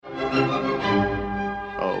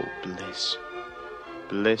paradise,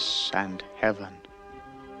 bliss and heaven.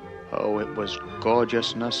 Oh, it was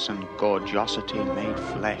gorgeousness and gorgeosity made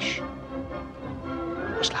flesh.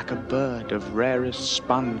 It was like a bird of rarest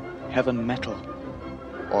spun heaven metal,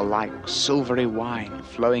 or like silvery wine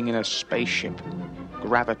flowing in a spaceship,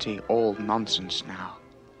 gravity all nonsense now.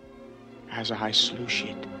 As I sluiced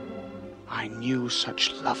it, I knew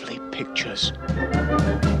such lovely pictures.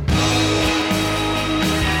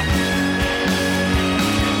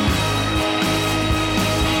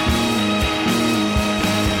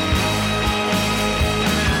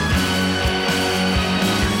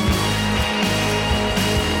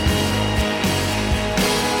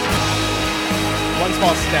 One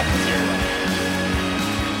small step to zero.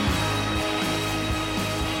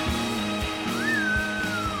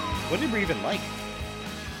 What did we even like?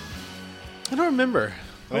 I don't remember.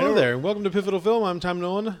 Hello there. Welcome to Pivotal Film. I'm Tom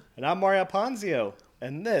Nolan. And I'm Mario Ponzio.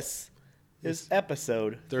 And this is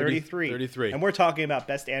episode 33. 33. And we're talking about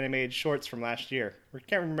best animated shorts from last year. We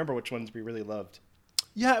can't remember which ones we really loved.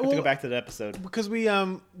 Yeah, We have to go back to the episode. because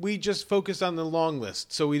we just focused on the long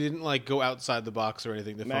list, so we didn't like go outside the box or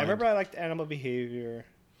anything to Man, I find. remember I liked Animal Behavior.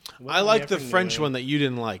 I liked the French one that you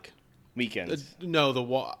didn't like. Weekends. No, the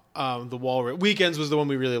Walrus. Weekends was the one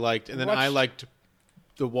we really liked, and then I liked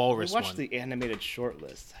the Walrus I watched one. the animated short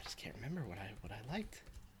list. I just can't remember what I liked.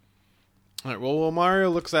 All right. Well, while Mario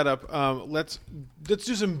looks that up, let's do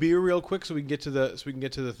some beer real quick so we can get to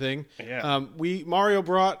the thing. Yeah. Mario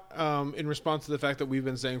brought in response to the fact that we've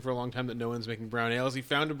been saying for a long time that no one's making brown ales. He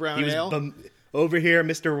found a brown He was ale. over here,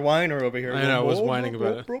 Mr. Whiner over here. I know, I was whining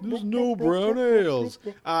about it. There's no brown ales.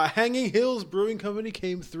 Hanging Hills Brewing Company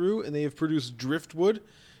came through, and they have produced Driftwood.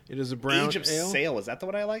 It is a brown Age of ale. Sail. Is that the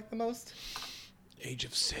one I liked the most? Age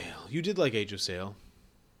of Sail. You did like Age of Sail.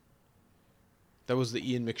 That was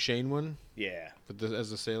the Ian McShane one Yeah. as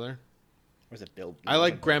the sailor. Or was it Bill? I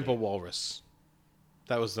like Grandpa Walrus.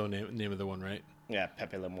 That was the name of the one, right? Yeah,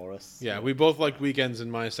 Pepe Lemorus. Yeah, we both liked Weekends,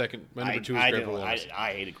 and my number two is Grandpa Walrus.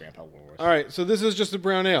 I hated Grandpa Walrus. All right, so this is just a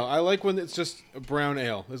brown ale. I like when it's just a brown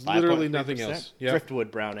ale. There's literally 5.3%. nothing else. Yeah,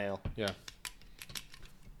 Driftwood Brown Ale. yeah.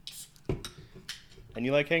 And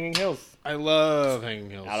you like Hanging Hills? I love Hanging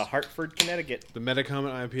Hills. Out of Hartford, Connecticut. The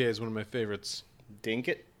Metacomet IPA is one of my favorites. Dink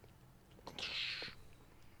it.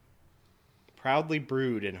 Proudly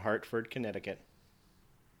brewed in Hartford, Connecticut.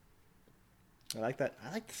 I like that.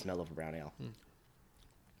 I like the smell of a brown ale.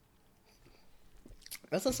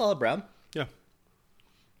 That's a solid brown. Yeah,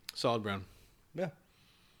 solid brown. Yeah.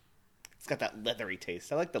 It's got that leathery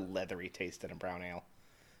taste. I like the leathery taste in a brown ale.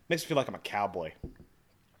 Makes me feel like I'm a cowboy.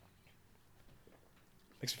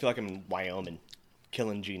 Makes me feel like I'm in Wyoming,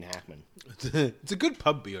 killing Gene Hackman. It's a good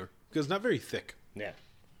pub beer because it's not very thick. Yeah.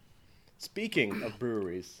 Speaking of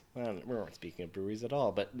breweries, well, we weren't speaking of breweries at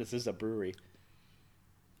all, but this is a brewery.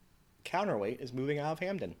 Counterweight is moving out of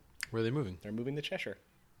Hamden. Where are they moving? They're moving to Cheshire.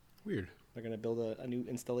 Weird. They're going to build a new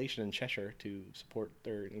installation in Cheshire to support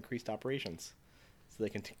their increased operations, so they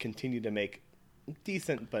can continue to make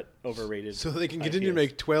decent but overrated. So they can continue to IPAs.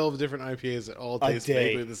 make 12 different IPAs that all taste day.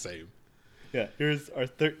 vaguely the same. Yeah, here's our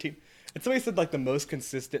 13. And somebody said like the most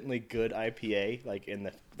consistently good IPA, like in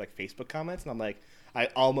the Facebook comments, and I'm like, I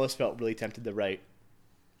almost felt really tempted to write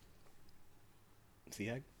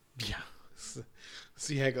Seahag. Yeah.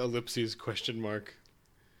 Seahag ellipses question mark.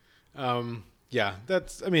 Yeah,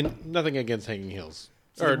 that's, I mean, nothing against Hanging Hills.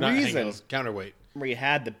 So or the not Hanging reason- Hills, Counterweight. We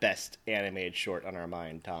had the best animated short on our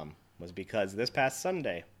mind, Tom, was because this past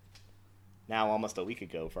Sunday, now almost a week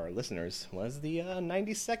ago for our listeners, was the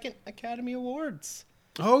 92nd Academy Awards.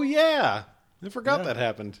 Oh, yeah. I forgot Yeah. that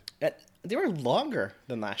happened. They were longer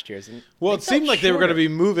than last year's. And Well, it seemed like they were going to be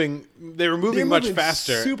moving. They were They moving were much moving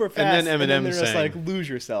faster. super fast, And then Eminem they're sang. just like, lose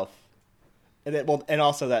yourself. And then, well, and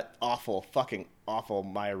also that fucking awful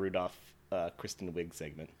Maya Rudolph, Kristen Wiig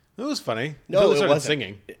segment. It was funny. No, Until they it started wasn't.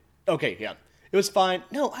 singing. Okay, yeah. It was fine.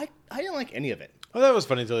 No, I didn't like any of it. Oh, that was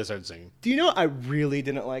funny until they started singing. Do you know what I really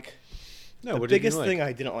didn't like? No, The what did you biggest like? thing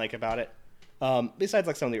I didn't like about it, besides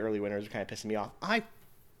like some of the early winners were kind of pissing me off, I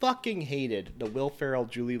fucking hated the Will Ferrell,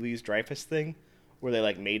 Julie Louise Dreyfus thing, where they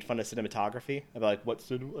like made fun of cinematography about like what's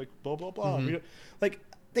like blah blah blah. Mm-hmm. You know, like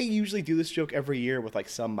they usually do this joke every year with like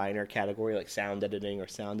some minor category like sound editing or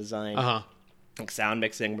sound design, like sound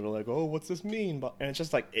mixing. But they're like, oh, what's this mean? But and it's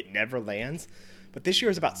just like it never lands. But this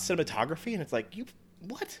year is about cinematography, and it's like you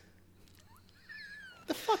what?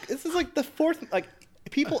 The fuck? This is like the fourth. Like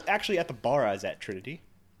people actually at the bar I was at, Trinity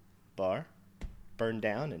bar, burned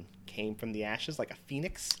down and came from the ashes like a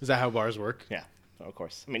phoenix. Is that how bars work? Yeah, of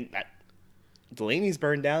course. I mean, Delaney's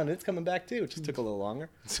burned down and it's coming back too. It just took a little longer.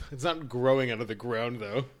 It's not growing out of the ground,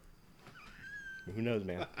 though. Who knows,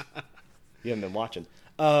 man? You haven't been watching.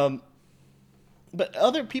 But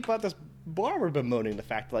other people at this bar were bemoaning the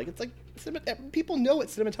fact, like, it's like people know what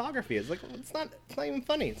cinematography is. Like, it's not even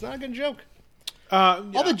funny. It's not a good joke.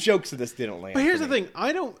 All the jokes of this didn't land. But here's the thing: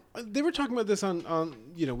 they were talking about this on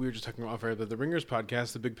we were just talking about off air the Ringers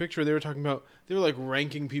podcast, The Big Picture. They were like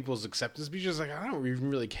ranking people's acceptance speeches. Like, I don't even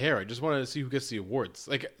really care. I just wanted to see who gets the awards.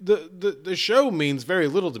 Like the show means very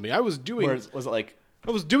little to me. Was it like?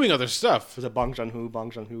 I was doing other stuff. Was it Bong Joon-ho, Bong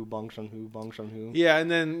Joon-ho, Bong Joon-ho, Bong Joon-ho? Yeah,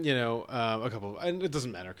 and then a couple, and it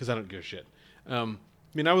doesn't matter because I don't give a shit.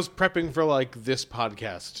 I was prepping for like this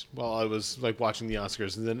podcast while I was like watching the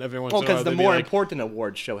Oscars, and then everyone. Well, because the more important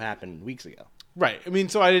awards show happened weeks ago. Right.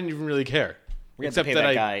 So I didn't even really care. We had to pay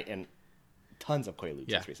that guy and tons of Quaaludes.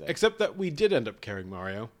 Yeah. Except that we did end up caring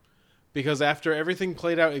Mario, because after everything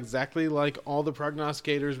played out exactly like all the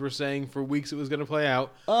prognosticators were saying for weeks it was going to play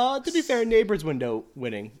out. To be fair, Neighbors Window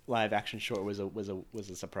winning live action short was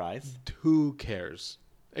a surprise. Who cares?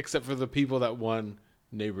 Except for the people that won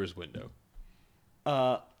Neighbors Window.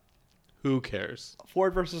 Who cares?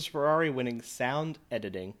 Ford versus Ferrari winning sound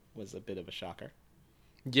editing was a bit of a shocker.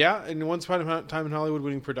 Yeah, and Once Upon a Time in Hollywood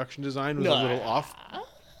winning production design was a little off.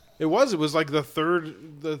 It was like the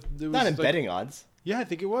third. Not in betting odds. Yeah, I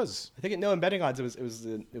think it was. In betting odds it was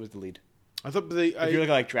the lead. I thought if you look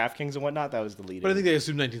at like DraftKings and whatnot, that was the lead. But I think they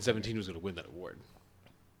assumed 1917 was going to win that award.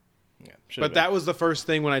 Yeah, but that was the first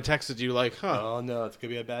thing when I texted you, like, oh no, it's gonna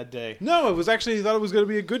be a bad day. No, it was actually thought it was gonna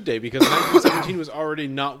be a good day because 1917 was already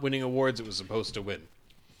not winning awards it was supposed to win.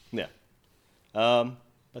 Yeah.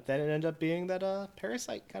 But then it ended up being that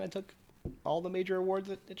Parasite kind of took all the major awards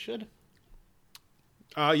that it should.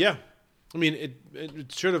 Yeah. I mean,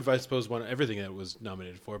 it should have, I suppose, won everything that it was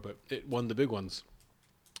nominated for, but it won the big ones.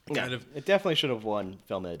 It definitely should have won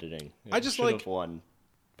film editing. It should have won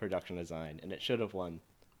production design, and it should have won.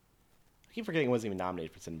 I keep forgetting it wasn't even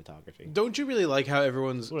nominated for cinematography. Don't you really like how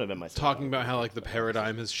everyone's talking about how like the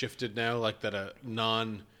paradigm has shifted now, like that a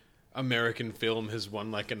non-American film has won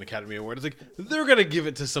like an Academy Award? It's like they're gonna give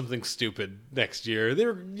it to something stupid next year.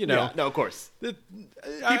 No, of course.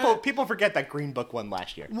 People forget that Green Book won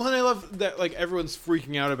last year. Well, and I love that like everyone's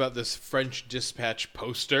freaking out about this French Dispatch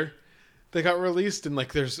poster that got released, and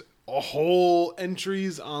like there's a whole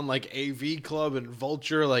entries on like AV Club and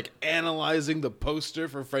Vulture like analyzing the poster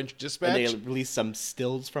for French Dispatch. And they released some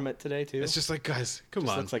stills from it today too. It's just like, guys, come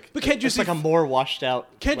on. But can't you see like a more washed out?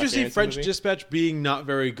 Can't you see French Dispatch being not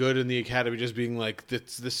very good and the Academy just being like,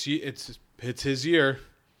 it's his year.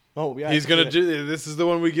 Oh yeah, he's gonna do this. Is the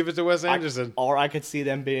one we give it to Wes Anderson. Or I could see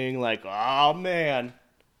them being like, oh man,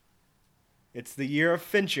 it's the year of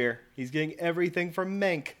Fincher. He's getting everything from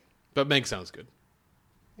Mank. But Mank sounds good.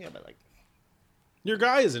 Yeah, but like, your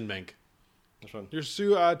guy is in Mank. Which one? Your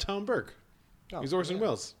Tom Burke. He's Orson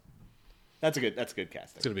Welles. That's a good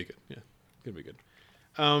casting. It's gonna be good. Yeah, it's gonna be good.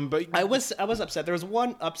 But I was upset. There was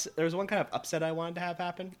one kind of upset I wanted to have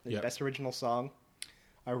happen. The best original song.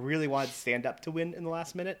 I really wanted Stand Up to win in the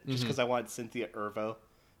last minute, just because I wanted Cynthia Erivo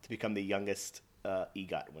to become the youngest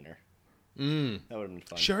EGOT winner. That would have been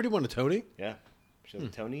fun. She already won a Tony. Yeah, she has a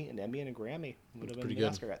Tony, an Emmy, and a Grammy. Would have been pretty the good.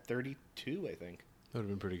 Oscar at 32, I think. That would have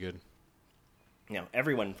been pretty good.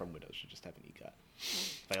 Everyone from Widows should just have an EGOT.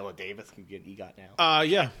 Viola Davis can get an EGOT now.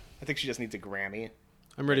 Yeah. I think she just needs a Grammy.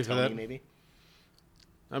 I'm ready for that. Maybe.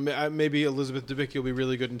 Maybe Elizabeth Debicki will be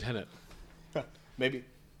really good in Tenet. Maybe.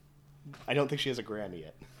 I don't think she has a Grammy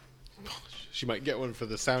yet. She might get one for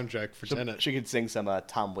the soundtrack for Tenet. She could sing some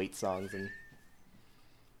Tom Waits songs and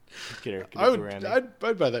get her a Grammy. I'd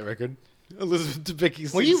buy that record. Elizabeth Debicki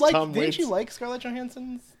sings Tom Waits. Didn't you like Scarlett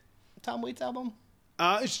Johansson's Tom Waits album?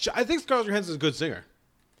 I think Scarlett Johansson's a good singer.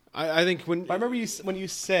 I think when... I remember when you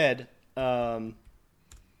said that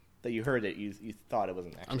you heard it, you thought it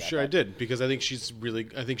wasn't actually I'm sure I did, because I think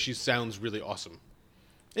she sounds really awesome.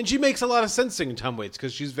 And she makes a lot of sense singing Tom Waits,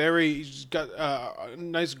 because she's got a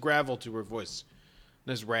nice gravel to her voice.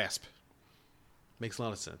 Nice rasp. Makes a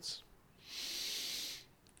lot of sense.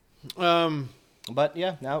 But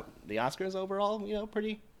yeah, now the Oscars overall,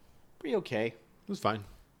 pretty okay. It was fine.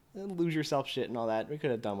 Lose yourself shit and all that. We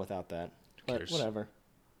could have done without that. But whatever. It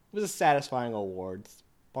was a satisfying awards.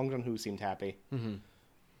 Bong Joon-ho seemed happy. Mm-hmm.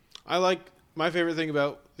 I like my favorite thing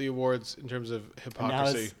about the awards in terms of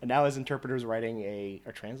hypocrisy. And now his interpreter's writing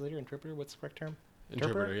interpreter, what's the correct term?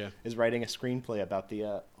 Interpreter, yeah. Is writing a screenplay about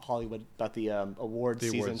the awards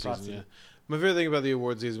season process. Yeah. My favorite thing about the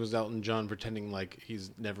awards season was Elton John pretending like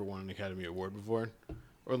he's never won an Academy Award before.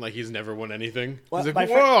 Or like he's never won anything. Well, he's like,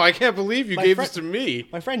 whoa, I can't believe you gave this to me.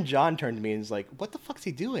 My friend John turned to me and was like, what the fuck's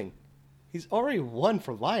he doing? He's already won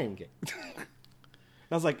for Lion King.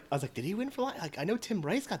 I was like, did he win for like? I know Tim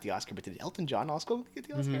Rice got the Oscar, but did Elton John also get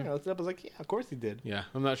the Oscar? And I looked it up. I was like, yeah, of course he did. Yeah,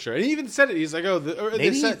 I'm not sure. And he even said it. He's like,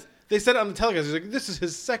 they said it on the telecast. He's like, this is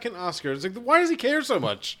his second Oscar. It's like, why does he care so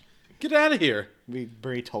much? Get out of here.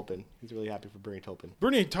 Bernie Taupin. He's really happy for Bernie Taupin.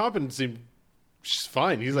 Bernie Taupin seemed just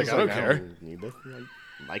fine. He's like, I don't care. Don't need this. I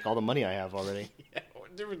like all the money I have already. Yeah,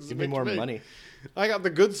 what difference Give me more money. I got the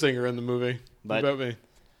good singer in the movie. But what about me?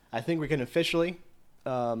 I think we can officially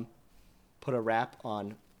put a wrap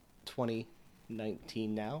on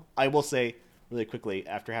 2019 now. I will say really quickly,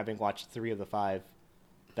 after having watched 3 of the 5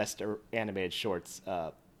 best animated shorts,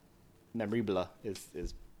 Memorable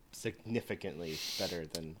is significantly better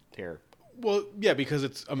than Hair. Well, yeah, because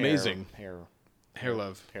it's amazing. Hair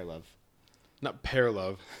Love. Hair Love. Not Pear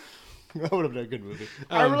Love. That would have been a good movie.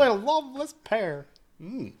 I really love this pear.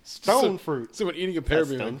 Stone fruit. Someone eating a pear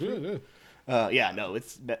being stone like, fruit? Yeah, no,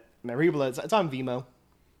 it's Memorable. It's on Vimeo.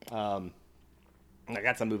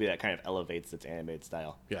 That's a movie that kind of elevates its animated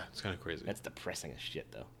style. Yeah, it's kind of crazy. It's depressing as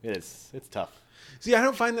shit, though. It's tough. See, I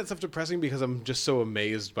don't find that stuff depressing because I'm just so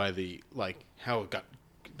amazed by the how it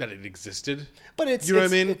existed. But you know what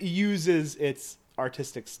I mean? It uses its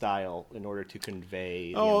artistic style in order to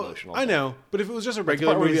convey the emotional. I know, but if it was just a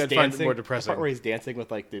regular movie, I'd find it more depressing. The part where he's dancing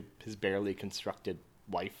with his barely constructed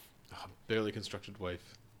wife. Oh, barely constructed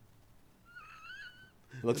wife.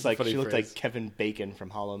 Looks like she looked like Kevin Bacon from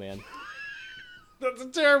Hollow Man. That's a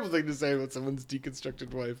terrible thing to say about someone's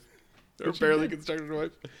deconstructed wife or barely constructed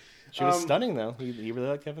wife. She was stunning, though. He really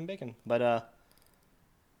liked Kevin Bacon. But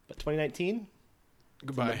 2019,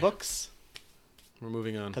 goodbye. In the books. We're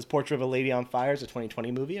moving on. Because Portrait of a Lady on Fire is a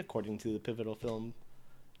 2020 movie, according to the Pivotal Film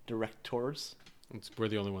Directors. We're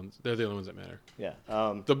the only ones. They're the only ones that matter. Yeah.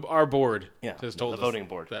 Our board has told us. The voting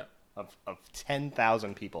board. That. Of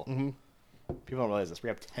 10,000 people. Mm-hmm. People don't realize this. We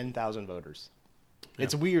have 10,000 voters. Yeah.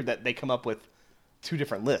 It's weird that they come up with 2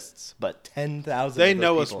 different lists, but 10,000 They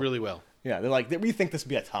know us really well. Yeah, they're like, we think this would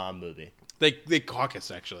be a Tom movie. They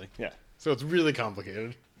caucus, actually. Yeah. So it's really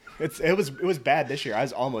complicated. It was bad this year. I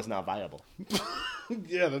was almost not viable.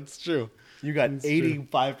 Yeah, that's true. You got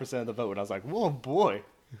 85% of the vote, and I was like, whoa, boy.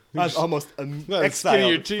 I was almost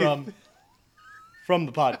exiled from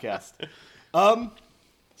the podcast.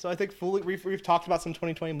 So I think we've talked about some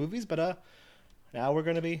 2020 movies, but now we're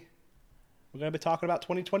gonna be talking about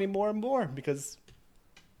 2020 more and more because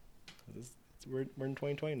we're in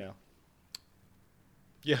 2020 now.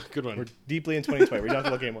 Yeah, good one. We're deeply in 2020. We don't have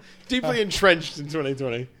to look anymore. Deeply entrenched in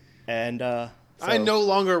 2020. And I no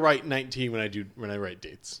longer write 19 when I write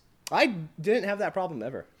dates. I didn't have that problem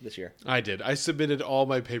ever this year. I did. I submitted all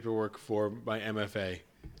my paperwork for my MFA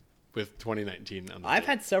with 2019 on the I've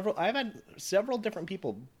had several different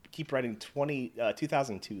people keep writing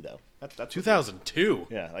 2002 though. That's 2002.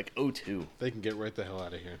 Yeah, like 02. They can get right the hell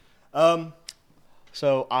out of here.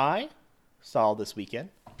 So I saw this weekend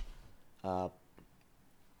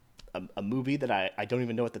a movie that I don't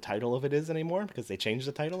even know what the title of it is anymore because they changed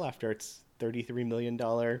the title after its $33 million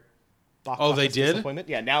box office they did? disappointment.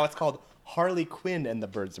 Yeah, now it's called Harley Quinn and the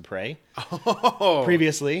Birds of Prey. Oh.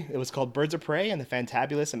 Previously, it was called Birds of Prey and the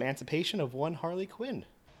Fantabulous Emancipation of One Harley Quinn.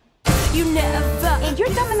 You never. And you're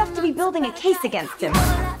dumb enough to be building a case against him.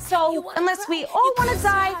 So, unless we all want to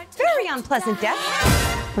die very unpleasant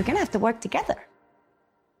deaths, we're gonna have to work together.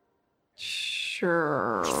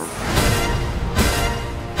 Sure.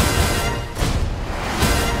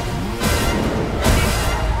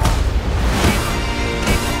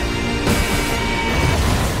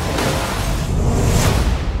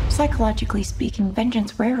 Psychologically speaking,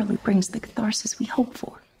 vengeance rarely brings the catharsis we hope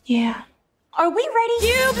for. Yeah. Are we ready?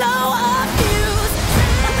 You blow up fuse,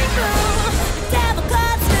 devil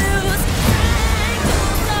cuts loose.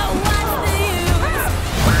 So what's the use?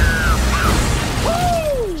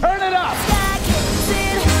 Woo! Turn it up! Sky kicks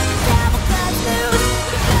in, devil cuts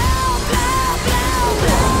loose.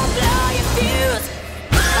 Blow your fuse.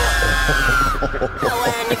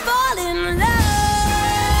 When you fall in love.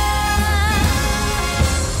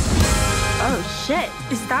 Oh shit,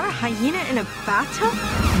 is that a hyena in a bathtub?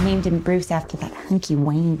 I named him Bruce after that hunky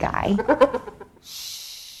Wayne guy.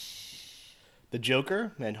 The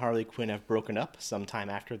Joker and Harley Quinn have broken up sometime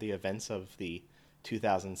after the events of the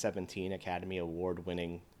 2017 Academy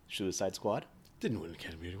Award-winning Suicide Squad. Didn't win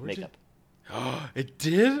Academy Award. Makeup. Oh, it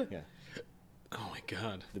did? Yeah. Oh my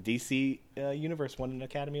god. The DC universe won an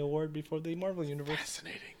Academy Award before the Marvel universe.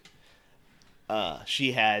 Fascinating.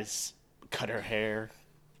 She has cut her hair,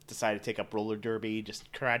 decided to take up roller derby,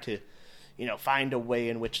 just tried to, find a way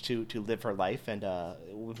in which to live her life. And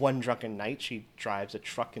with one drunken night, she drives a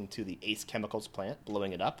truck into the Ace Chemicals plant,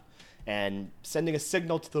 blowing it up, and sending a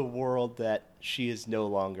signal to the world that she is no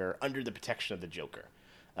longer under the protection of the Joker.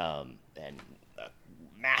 and a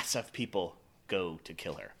mass of people go to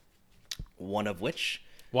kill her. One of which...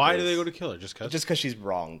 Why do they go to kill her? Just because? Just because she's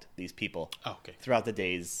wronged these people okay. throughout the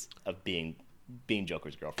days of being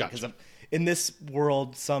Joker's girlfriend. Gotcha. Because in this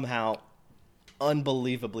world, somehow,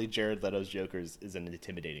 unbelievably, Jared Leto's Joker is an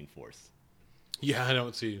intimidating force. Yeah, I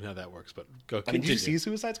don't see how that works, but go I continue. mean, did you see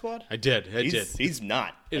Suicide Squad? I did. He's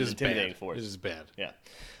not an intimidating bad. force. It is bad. Yeah.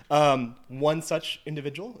 One such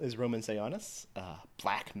individual is Roman Sionis,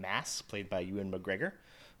 Black Mask, played by Ewan McGregor,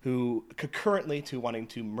 who, concurrently to wanting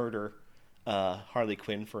to murder Harley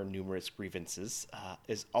Quinn for numerous grievances,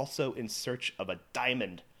 is also in search of a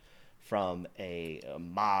diamond from a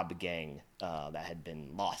mob gang that had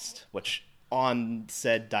been lost, which on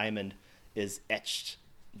said diamond is etched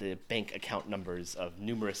the bank account numbers of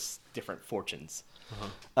numerous different fortunes.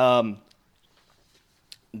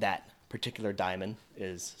 That particular diamond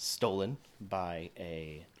is stolen by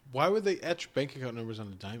a... Why would they etch bank account numbers on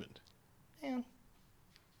a diamond? Man,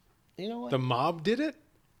 you know what? The mob did it?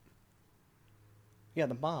 Yeah,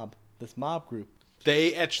 the mob. This mob group.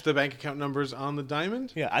 They etched the bank account numbers on the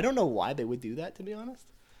diamond? Yeah, I don't know why they would do that, to be honest.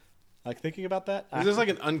 Like, thinking about that. Is this like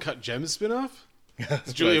an Uncut Gems spinoff?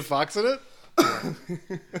 Is Julia Fox in it?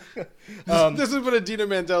 This is what Idina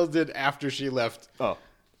Menzel did after she left. Oh.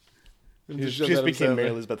 And She showed just that became himself. Mary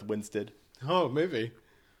Elizabeth Winstead. Oh, maybe.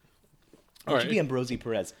 All Or right. should be Ambrosi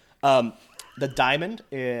Perez. The diamond,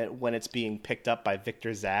 when it's being picked up by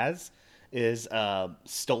Victor Zsasz, is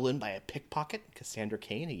stolen by a pickpocket, Cassandra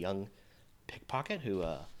Cain, a young pickpocket who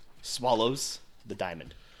swallows the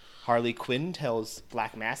diamond. Harley Quinn tells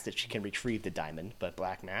Black Mask that she can retrieve the diamond, but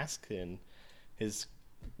Black Mask, in his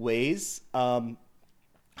ways,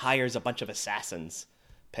 hires a bunch of assassins,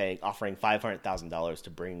 offering $500,000 to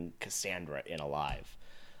bring Cassandra in alive.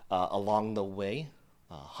 Along the way,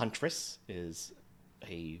 Huntress is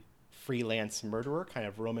a freelance murderer, kind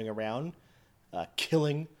of roaming around,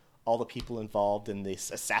 killing all the people involved in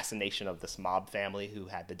this assassination of this mob family who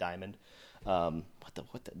had the diamond. The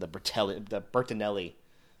Bertinelli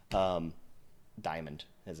diamond,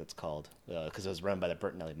 as it's called, because it was run by the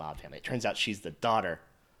Bertinelli mob family. It turns out she's the daughter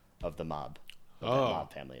of the mob, that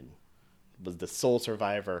mob family, and was the sole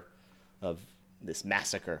survivor of this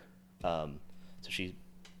massacre. So she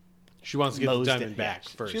wants to get the mows diamond it- back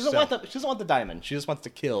yeah, first. She doesn't want the diamond. She just wants to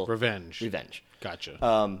kill Revenge.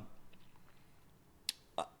 Gotcha.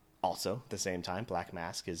 Also, at the same time, Black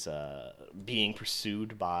Mask is being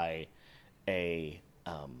pursued by a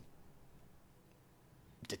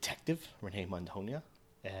detective, Renee Montoya,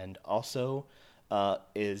 and also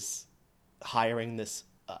is hiring this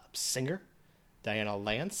singer, Diana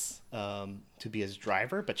Lance, to be his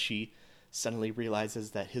driver, but she suddenly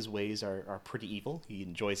realizes that his ways are pretty evil. He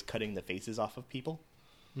enjoys cutting the faces off of people.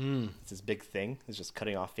 It's his big thing, is just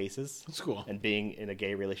cutting off faces. That's cool. And being in a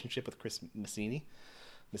gay relationship with Chris Messina.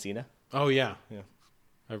 Oh, yeah. Yeah.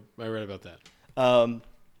 I read about that.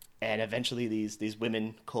 And eventually these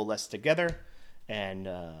women coalesce together and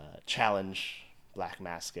challenge Black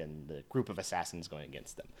Mask and the group of assassins going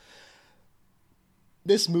against them.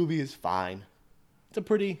 This movie is fine.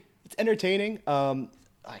 It's entertaining.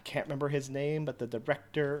 I can't remember his name, but the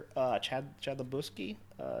director, Chad Labuski,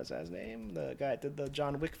 is that his name? The guy that did the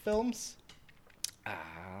John Wick films.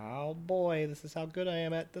 Oh boy, this is how good I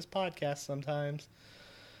am at this podcast sometimes.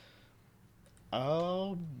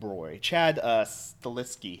 Oh boy, Chad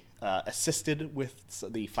Stahelski assisted with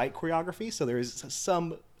the fight choreography, so there's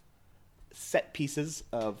some set pieces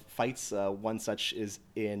of fights. One such is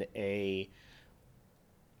in a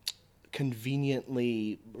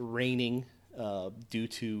conveniently raining due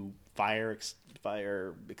to fire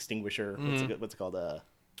extinguisher. What's it called? You know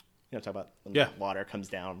what I'm talking about? When the water comes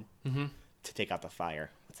down to take out the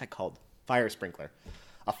fire. What's that called? Fire sprinkler.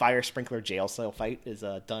 A fire sprinkler jail cell fight is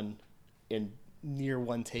done in near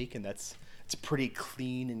one take, and it's pretty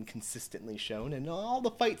clean and consistently shown. And all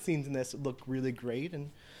the fight scenes in this look really great,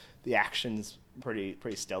 and the action's pretty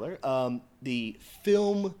stellar. The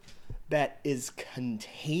film that is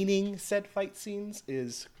containing said fight scenes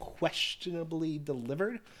is questionably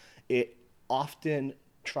delivered. It often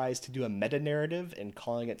tries to do a meta narrative and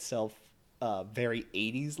calling itself very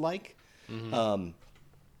 80s like. When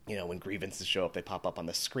grievances show up, they pop up on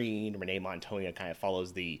the screen. Renee Montoya kind of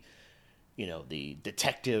follows the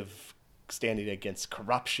detective standing against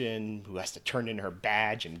corruption who has to turn in her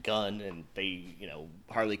badge and gun, and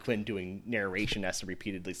Harley Quinn doing narration has to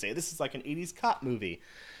repeatedly say, this is like an 80s cop movie.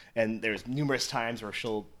 And there's numerous times where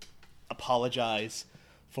she'll apologize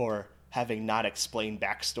for having not explained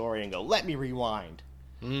backstory and go, let me rewind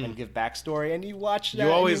and give backstory. And you watch that.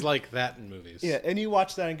 You always like that in movies. Yeah, and you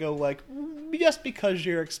watch that and go like, just because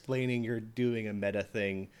you're explaining you're doing a meta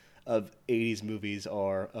thing of 80s movies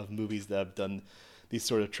or of movies that have done these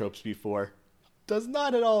sort of tropes before does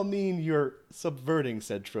not at all mean you're subverting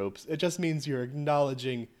said tropes. It just means you're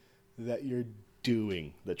acknowledging that you're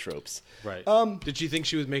doing the tropes. Right. Did she think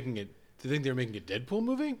she was making it? Did you think they were making a Deadpool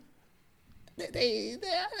movie? They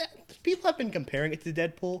people have been comparing it to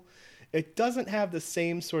Deadpool. It doesn't have the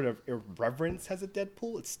same sort of irreverence as a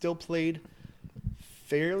Deadpool. It's still played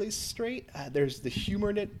fairly straight. There's the humor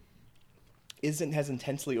in it isn't as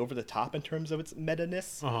intensely over the top in terms of its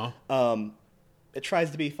meta-ness. It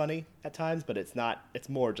tries to be funny at times, but it's not. It's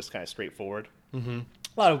more just kind of straightforward. Mm-hmm.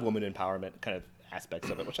 A lot of woman empowerment kind of aspects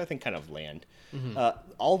of it, which I think kind of land.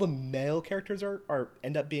 All the male characters are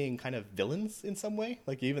end up being kind of villains in some way.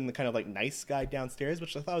 Like even the kind of like nice guy downstairs,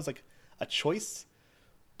 which I thought was like a choice,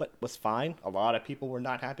 but was fine. A lot of people were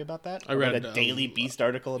not happy about that. I read a Daily Beast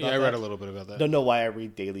article about that. Yeah, I read a little bit about that. Don't know why I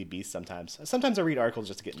read Daily Beast sometimes. Sometimes I read articles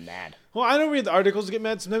just to get mad. Well, I don't read the articles to get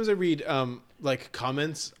mad. Sometimes I read like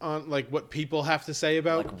comments on like what people have to say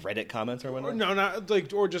about Like Reddit comments or whatever? No, not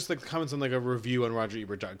like, or just like comments on like a review on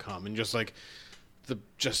RogerEbert.com, and just like the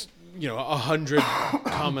 100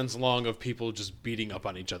 comments long of people just beating up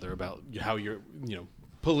on each other about how you're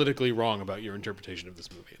politically wrong about your interpretation of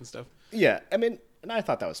this movie and stuff. Yeah, I mean, and I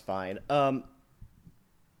thought that was fine.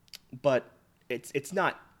 But it's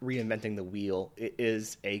not reinventing the wheel. It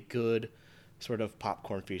is a good sort of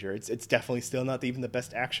popcorn feature. It's definitely still not even the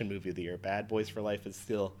best action movie of the year. Bad Boys for Life is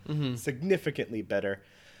still significantly better.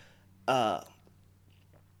 I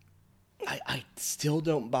still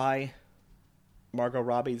don't buy Margot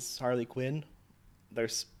Robbie's Harley Quinn.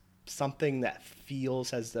 There's something that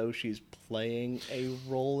feels as though she's playing a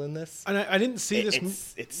role in this. And I didn't see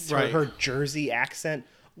this. It's her Jersey accent,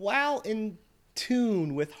 while in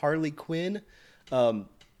tune with Harley Quinn.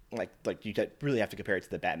 Like you really have to compare it to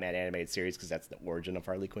the Batman animated series because that's the origin of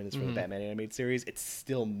Harley Quinn is from the Batman animated series. It's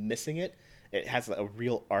still missing it. It has a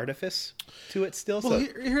real artifice to it still. Well,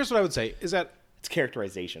 so here's what I would say is that it's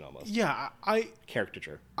characterization almost. Yeah,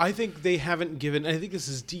 caricature. I think they haven't given. I think this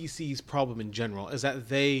is DC's problem in general is that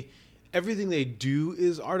everything they do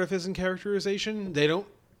is artifice and characterization. They don't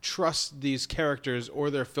trust these characters or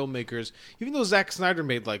their filmmakers, even though Zack Snyder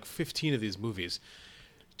made like 15 of these movies,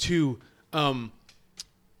 to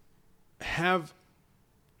have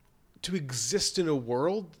to exist in a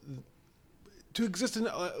world, to exist in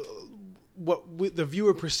what the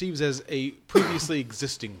viewer perceives as a previously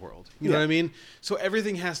existing world. You know what I mean? So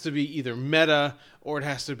everything has to be either meta, or it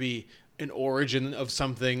has to be an origin of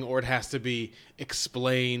something, or it has to be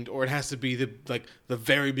explained, or it has to be the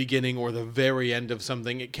very beginning or the very end of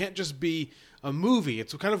something. It can't just be a movie.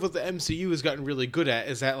 It's kind of what the MCU has gotten really good at,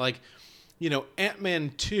 is that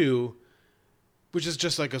Ant-Man 2, which is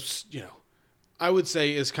just like I would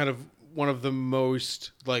say is kind of one of the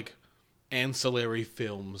most ancillary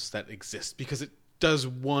films that exist, because it does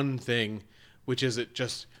one thing, which is it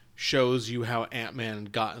just shows you how Ant-Man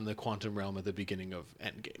got in the quantum realm at the beginning of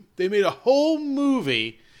Endgame. They made a whole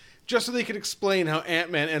movie just so they could explain how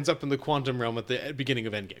Ant-Man ends up in the quantum realm at the beginning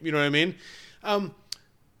of Endgame. You know what I mean?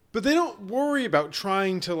 But they don't worry about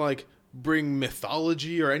trying to bring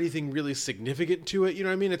mythology or anything really significant to it. You know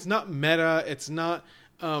what I mean? It's not meta. It's not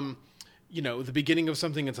the beginning of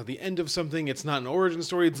something. It's not the end of something. It's not an origin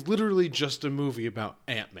story. It's literally just a movie about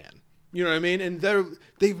Ant-Man. You know what I mean? And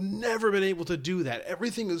they've never been able to do that.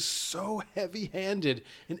 Everything is so heavy-handed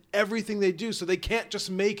in everything they do, so they can't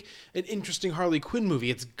just make an interesting Harley Quinn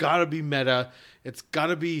movie. It's got to be meta. It's got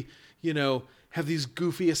to be, have these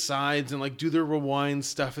goofy asides and do their rewind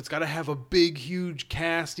stuff. It's got to have a big, huge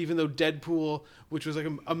cast, even though Deadpool, which was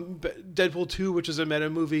Deadpool 2, which is a meta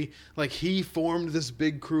movie, he formed this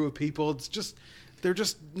big crew of people. It's just... They're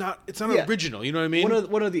just not. It's not original. You know what I mean?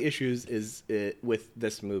 One of the issues is with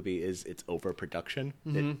this movie is its overproduction.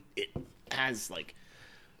 Mm-hmm. It has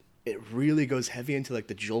it really goes heavy into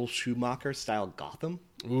the Joel Schumacher style Gotham.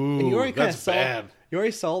 Ooh, and you already that's bad. You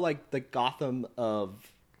already saw the Gotham of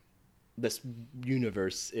this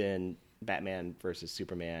universe in Batman versus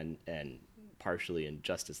Superman and partially in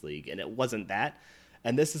Justice League, and it wasn't that.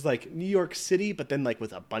 And this is New York City, but then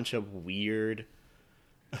with a bunch of weird.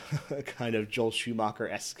 Kind of Joel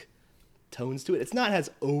Schumacher-esque tones to it. It's not as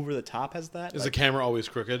over the top as that. Is the camera always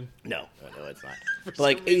crooked? No, it's not.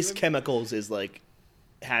 But Ace Chemicals is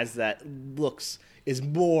has that is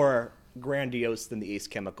more grandiose than the Ace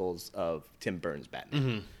Chemicals of Tim Burton's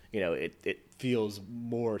Batman. Mm-hmm. It feels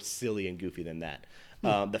more silly and goofy than that.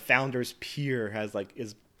 The Founders Pier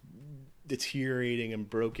is deteriorating and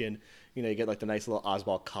broken. You get the nice little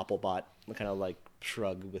Oswald Cobblepot kind of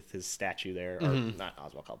shrug with his statue there, or not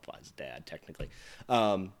Oswald Cobblepot, his dad technically.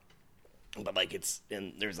 but like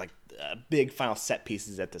there's like big final set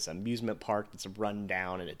pieces at this amusement park that's run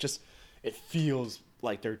down, and it feels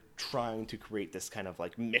like they're trying to create this kind of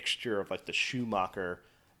like mixture of like the Schumacher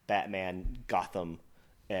Batman Gotham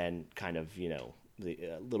and kind of, you know, the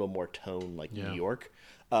little more tone like New York.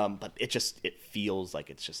 But it feels like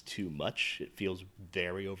it's just too much. It feels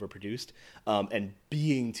very overproduced. And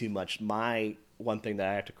being too much, my one thing that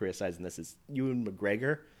I have to criticize in this is Ewan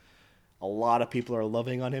McGregor. A lot of people are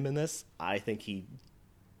loving on him in this. I think he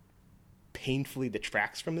painfully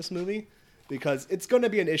detracts from this movie because it's going to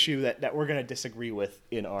be an issue that we're going to disagree with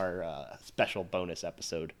in our special bonus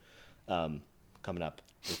episode coming up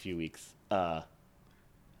in a few weeks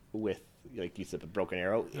with, like you said, the Broken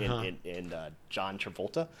Arrow and John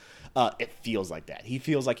Travolta. It feels like that. He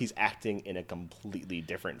feels like he's acting in a completely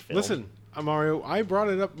different film. Listen, Mario, I brought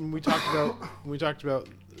it up when we talked about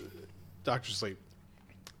Dr. Sleep.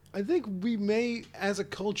 I think we may, as a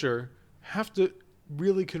culture, have to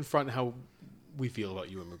really confront how we feel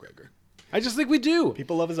about Ewan McGregor. I just think we do.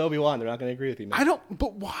 People love his Obi-Wan. They're not going to agree with you, man. I don't.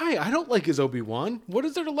 But why? I don't like his Obi-Wan. What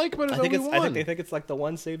is there to like about his Obi-Wan? I think they think it's like the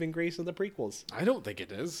one saving grace of the prequels. I don't think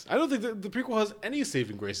it is. I don't think the prequel has any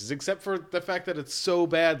saving graces except for the fact that it's so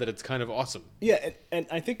bad that it's kind of awesome. Yeah, and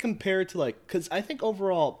I think compared to like, because I think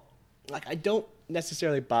overall, like, I don't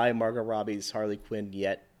necessarily buy Margot Robbie's Harley Quinn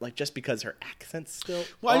yet, like just because her accent's still.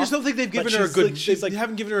 Well, I just don't think they've given her a good. They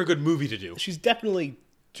haven't given her a good movie to do. She's definitely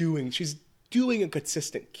doing a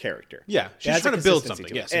consistent character. Yeah, she's trying to build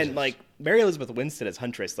something. Yes, and like Mary Elizabeth Winstead as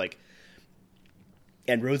Huntress, like,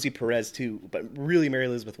 and Rosie Perez too. But really, Mary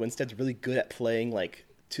Elizabeth Winstead's really good at playing like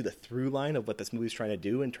to the through line of what this movie's trying to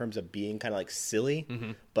do in terms of being kind of like silly,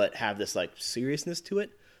 but have this like seriousness to it.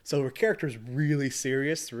 So her character is really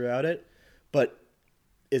serious throughout it, but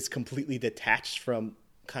is completely detached from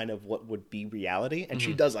kind of what would be reality, and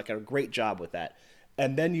she does like a great job with that.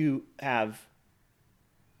 And then you have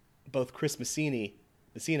both Chris Messina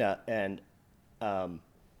and Ewan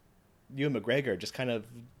McGregor just kind of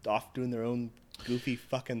off doing their own goofy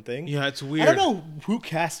fucking thing. Yeah, it's weird. I don't know who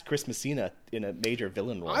cast Chris Messina in a major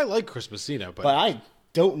villain role. I like Chris Messina, but I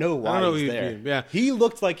don't know why he's there. Yeah. He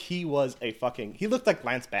looked like he was he looked like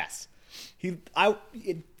Lance Bass.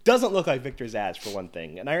 It doesn't look like Victor Zsasz, for one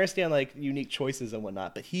thing. And I understand like unique choices and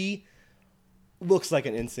whatnot, but he looks like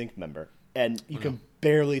an NSYNC member. And you can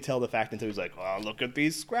barely tell the fact until he's like, oh, look at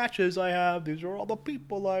these scratches I have. These are all the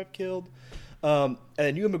people I've killed. And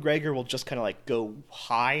then Ewan McGregor will just kind of like go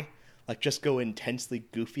high, like just go intensely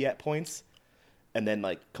goofy at points, and then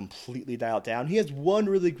like completely dial it down. He has one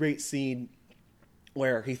really great scene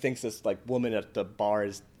where he thinks this like woman at the bar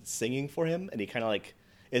is singing for him, and he kind of like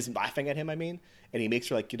is laughing at him, and he makes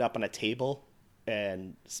her like get up on a table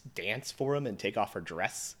and dance for him and take off her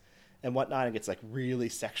dress and whatnot, and gets like really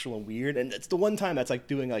sexual and weird. And it's the one time that's like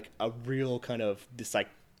doing like a real kind of the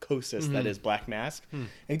psychosis that is Black Mask. And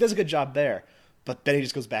he does a good job there, but then he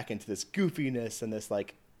just goes back into this goofiness and this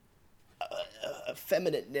like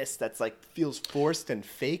effeminateness that's like feels forced and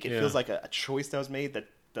fake. It feels like a choice that was made that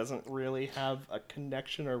doesn't really have a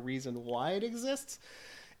connection or reason why it exists.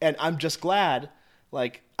 And I'm just glad,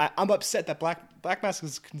 like, I'm upset that Black Mask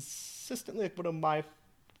is consistently like one of my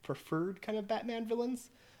preferred kind of Batman villains.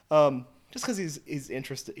 Just because he's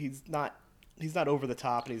interested, he's not over the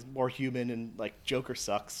top, and he's more human, and like Joker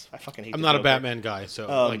sucks. I fucking hate. I'm not a Batman guy,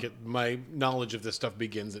 so my knowledge of this stuff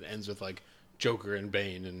begins and ends with like Joker and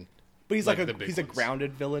Bane, and but he's like a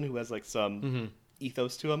grounded villain who has like some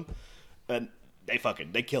ethos to him, and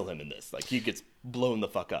they kill him in this. Like he gets blown the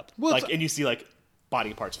fuck up, and you see like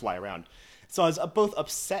body parts fly around. So I was both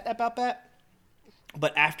upset about that.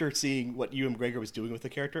 But after seeing what Ewan McGregor was doing with the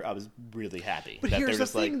character, I was really happy. But that here's they're the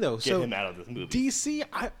just thing, like, though. Get him out of this movie. DC,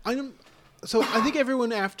 I think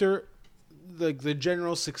everyone after the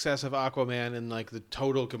general success of Aquaman and like the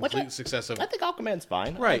total complete success of I think Aquaman's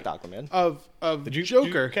fine. Right. I like Aquaman. Of Did you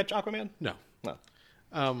Joker. catch Aquaman? No.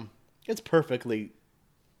 It's perfectly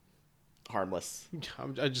harmless.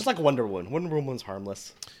 It's like Wonder Woman. Wonder Woman's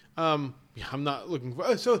harmless. I'm not looking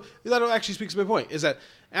for. So that actually speaks to my point. Is that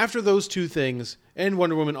after those two things and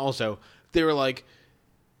Wonder Woman also, they were like,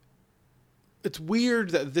 it's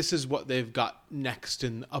weird that this is what they've got next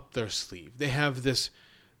and up their sleeve. They have this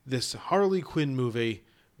Harley Quinn movie,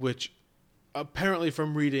 which apparently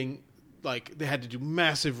from reading, like they had to do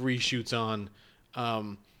massive reshoots on.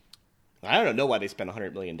 I don't know why they spent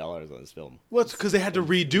 $100 million on this film. Well, it's because they had to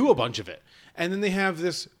redo a bunch of it. And then they have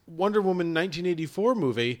this Wonder Woman 1984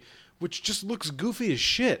 movie, which just looks goofy as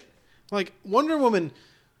shit. Like, Wonder Woman,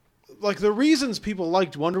 like, the reasons people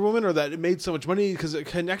liked Wonder Woman are that it made so much money because it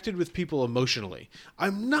connected with people emotionally.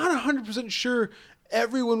 I'm not 100% sure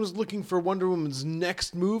everyone was looking for Wonder Woman's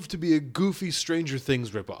next move to be a goofy Stranger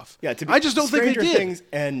Things ripoff. Yeah, to be I just don't think Stranger they did. Things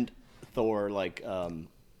and Thor, like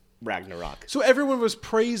Ragnarok. So everyone was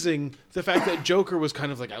praising the fact that Joker was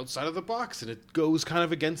kind of like outside of the box and it goes kind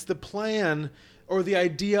of against the plan or the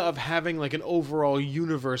idea of having like an overall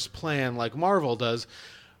universe plan like Marvel does.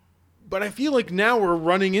 But I feel like now we're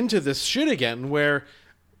running into this shit again where,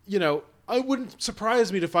 you know, it wouldn't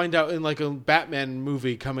surprise me to find out in like a Batman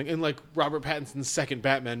movie coming, in like Robert Pattinson's second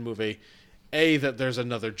Batman movie, that there's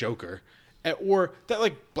another Joker, or that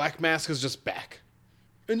like Black Mask is just back.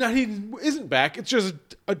 And that he isn't back, it's just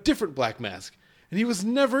a different Black Mask. And he was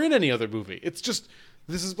never in any other movie. It's just,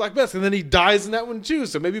 this is Black Mask. And then he dies in that one too.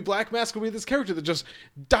 So maybe Black Mask will be this character that just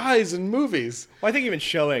dies in movies. Well, I think even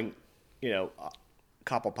showing, you know,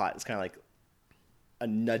 Cobblepot is kind of like a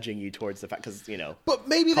nudging you towards the fact, because, you know, But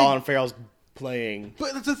maybe Colin Farrell's playing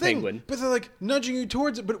But that's the thing. Penguin. But they're like nudging you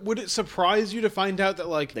towards it. But would it surprise you to find out that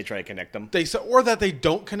like They try to connect them. or that they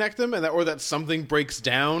don't connect them, and or that something breaks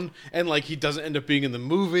down, and like he doesn't end up being in the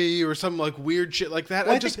movie or some like weird shit like that?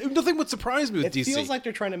 Well, Nothing would surprise me with It DC. feels like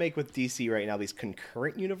they're trying to make with DC right now these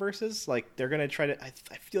concurrent universes. Like they're gonna try to. I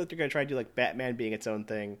feel like they're gonna try to do like Batman being its own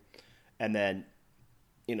thing, and then,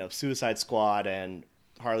 you know, Suicide Squad and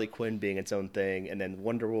Harley Quinn being its own thing, and then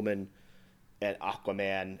Wonder Woman and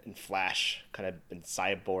Aquaman and Flash kind of, and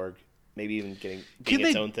Cyborg maybe even being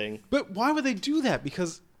its own thing. But why would they do that?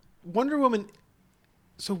 Because Wonder Woman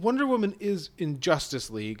is in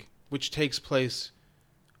Justice League, which takes place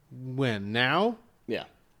when? Now? Yeah.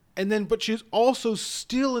 And then, but she's also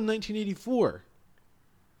still in 1984.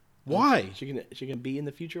 Why? She can be in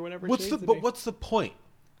the future whenever. What's she the needs to but be. what's the point?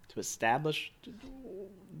 To establish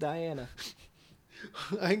Diana.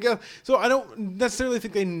 I guess, so I don't necessarily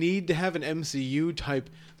think they need to have an MCU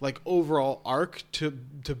type like overall arc to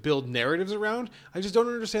build narratives around. I just don't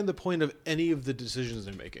understand the point of any of the decisions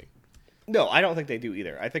they're making. No, I don't think they do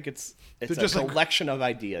either. I think it's just a like- collection of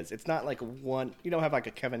ideas. It's not like one. You don't have like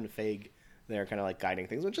a Kevin Feige there, kind of like guiding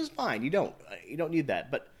things, which is fine. You don't need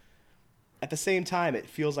that. But at the same time, it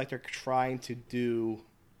feels like they're trying to do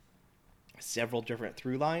several different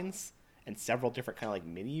through lines and several different kind of like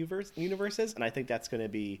mini universes, and I think that's going to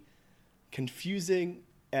be confusing.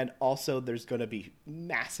 And also, there's going to be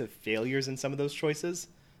massive failures in some of those choices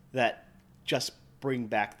that just bring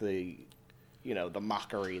back the, you know, the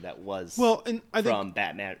mockery that was And I think, from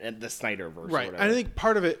Batman and the Snyderverse. right. Or I think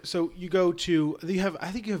part of it. So you go to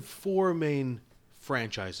I think you have four main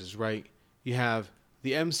franchises, right? You have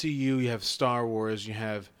the MCU, you have Star Wars, you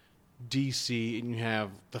have DC, and you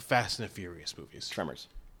have the Fast and the Furious movies. Tremors.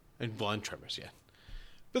 And Tremors, yeah.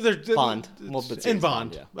 But they're Bond. Well, but and series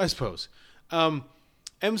Bond, Bond, I suppose.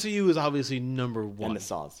 MCU is obviously number one. And the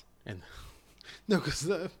Saws. And no, because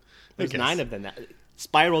There's 9 of them.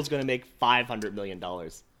 Spiral's going to make $500 million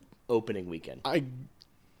opening weekend. I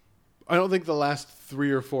don't think the last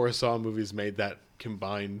 3 or 4 Saw movies made that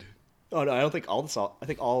combined. Oh no, I don't think all the Saw. I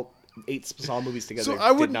think all 8 Saw movies together So I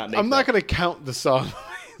did would. not make. I'm not going to count the Saw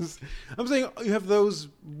movies. I'm saying you have those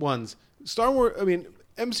ones. Star Wars. I mean,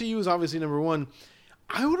 MCU is obviously number 1.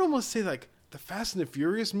 I would almost say like the Fast and the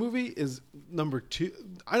Furious movie is number 2.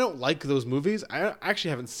 I don't like those movies. I actually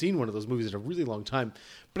haven't seen one of those movies in a really long time.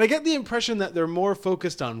 But I get the impression that they're more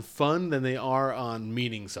focused on fun than they are on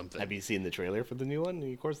meaning something. Have you seen the trailer for the new one?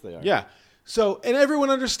 Of course they are. Yeah. So, and everyone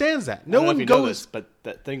understands that. I No don't know one if you know goes. this, but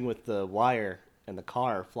that thing with the wire and the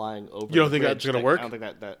car flying over. You don't the think bridge that's gonna thing, work? I don't think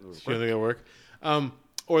that You would don't work. think it'll work?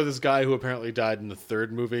 Or this guy who apparently died in the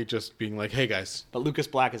 3rd movie just being like, hey guys. But Lucas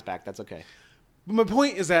Black is back. That's okay. But my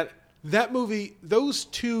point is that movie, those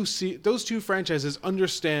two franchises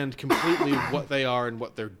understand completely what they are and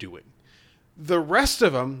what they're doing. The rest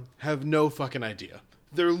of them have no fucking idea.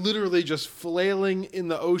 They're literally just flailing in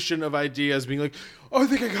the ocean of ideas, being like, oh, I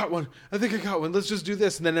think I got one. Let's just do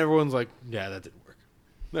this. And then everyone's like, yeah, that didn't work.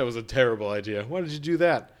 That was a terrible idea. Why did you do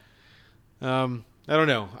that? I don't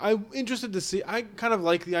know. I'm interested to see. I kind of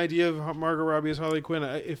like the idea of Margot Robbie as Harley Quinn.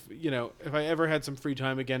 If I ever had some free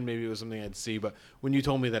time again, maybe it was something I'd see. But when you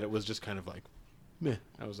told me that it was just kind of like, meh,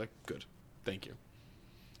 I was like, good, thank you.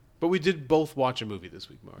 But we did both watch a movie this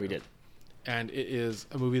week, Mario. We did. And it is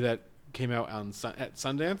a movie that came out at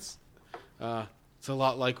Sundance. It's a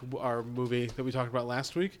lot like our movie that we talked about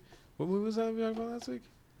last week. What movie was that we talked about last week?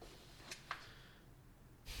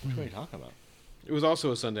 What are you talking about? It was also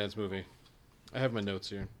a Sundance movie. I have my notes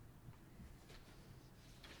here.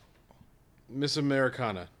 Miss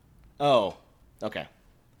Americana Oh, okay.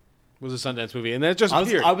 was a Sundance movie, and then it just I was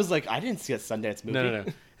appeared. like, I didn't see a Sundance movie. No.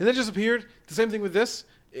 And then it just appeared. The same thing with this.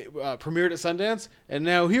 It premiered at Sundance, and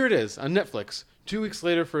now here it is on Netflix. 2 weeks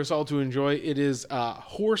later for us all to enjoy. It is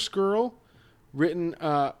Horse Girl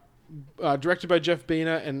directed by Jeff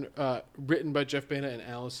Baena and written by Jeff Baena and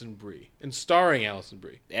Alison Brie, and starring Alison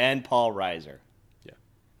Brie. And Paul Reiser. Yeah,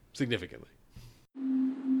 significantly.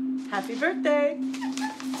 Happy birthday!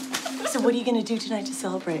 So what are you going to do tonight to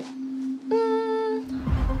celebrate?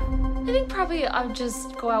 I think probably I'll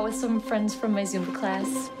just go out with some friends from my Zumba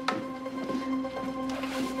class.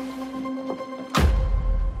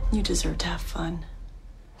 You deserve to have fun.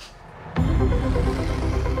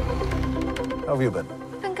 How have you been?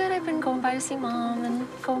 Been good. I've been going by to see Mom and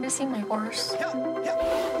going to see my horse.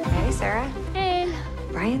 Hey, Sarah. Hey.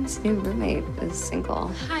 Brian's new roommate is single.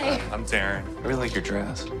 Hi. I'm Darren. I really like your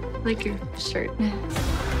dress. Like your shirt.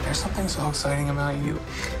 There's something so exciting about you.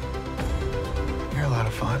 You're a lot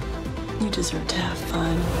of fun. You deserve to have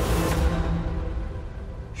fun.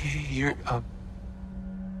 You're,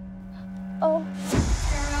 Oh.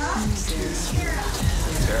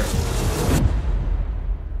 Sarah.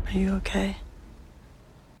 Are you okay?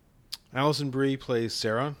 Alison Brie plays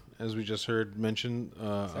Sarah, as we just heard mentioned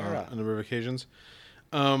on a number of occasions.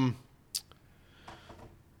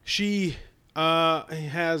 She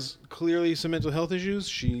has clearly some mental health issues.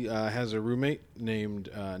 She has a roommate named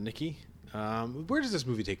Nikki. Where does this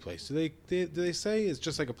movie take place? Do they say it's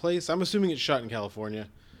just like a place? I'm assuming it's shot in California.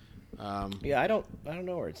 Yeah, I don't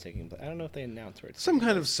know where it's taking place. I don't know if they announce where it's some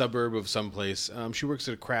kind of suburb of some place. She works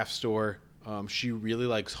at a craft store. She really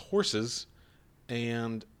likes horses,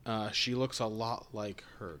 and she looks a lot like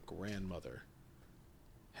her grandmother,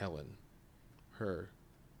 Helen, her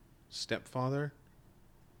stepfather.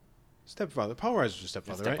 Paul Reiser's her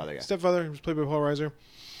stepfather, right? Yeah. Stepfather was played by Paul Reiser.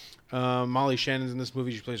 Molly Shannon's in this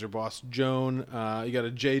movie. She plays her boss, Joan. You got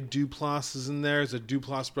a Jay Duplass is in there. It's a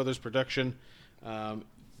Duplass Brothers production.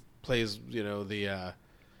 Plays, the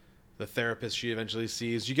therapist she eventually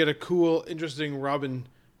sees. You get a cool, interesting Robin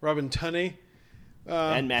Tunney.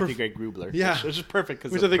 And Matthew Gray Grubler. Yeah. Which is perfect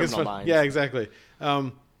because which of I think is Criminal fun. Minds. Yeah, exactly.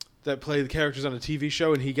 That play the characters on a TV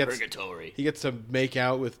show, and he gets Purgatory. He gets to make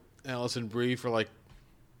out with Alison Brie for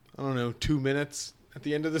 2 minutes at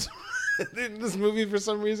the end of this this movie for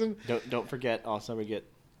some reason. Don't forget. Also, we get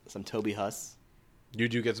some Toby Huss. You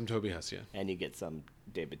do get some Toby Huss, yeah. And you get some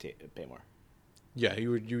David Paymer. Yeah,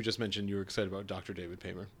 you just mentioned you were excited about Dr. David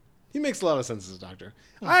Paymer. He makes a lot of sense as a doctor.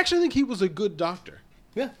 I actually think he was a good doctor.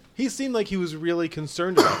 Yeah. He seemed like he was really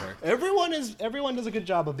concerned about her. Everyone does a good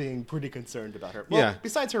job of being pretty concerned about her. Well, Yeah.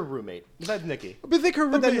 Besides her roommate. Besides Nikki. But I think her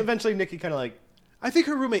But then roommate... eventually Nikki kind of I think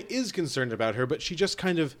her roommate is concerned about her, but she just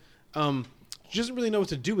kind of... she doesn't really know what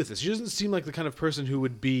to do with this. She doesn't seem like the kind of person who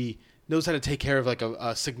knows how to take care of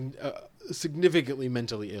a significantly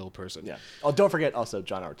mentally ill person. Yeah. Oh, don't forget also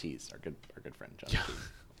John Ortiz, our good friend John Ortiz.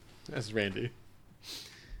 That's Randy.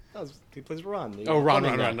 He plays Ron.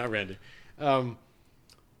 Ron, not Randy.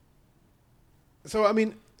 So, I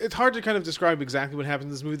mean, it's hard to kind of describe exactly what happens in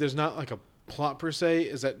this movie. There's not like a plot per se.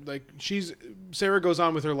 Is that Sarah goes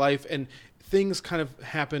on with her life and things kind of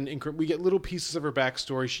happen. We get little pieces of her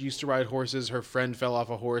backstory. She used to ride horses. Her friend fell off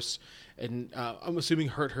a horse and I'm assuming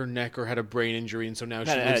hurt her neck or had a brain injury. And so now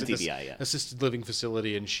she lives at this assisted living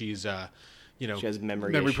facility and she's, she has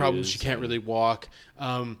memory problems. issues She can't really walk.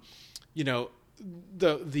 The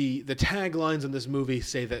taglines in this movie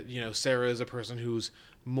say that, Sarah is a person who's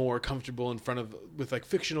more comfortable with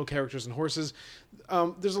fictional characters and horses.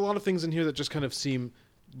 There's a lot of things in here that just kind of seem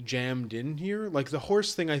jammed in here. Like the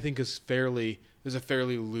horse thing I think is a fairly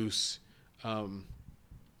loose,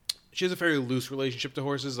 she has a fairly loose relationship to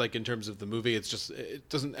horses, in terms of the movie. It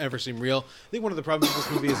doesn't ever seem real. I think one of the problems with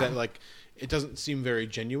this movie is that it doesn't seem very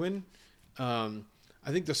genuine. I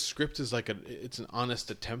think the script is it's an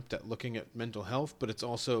honest attempt at looking at mental health, but it's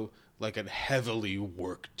also a heavily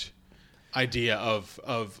worked idea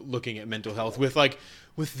of looking at mental health with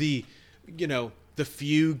the the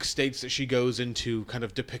fugue states that she goes into kind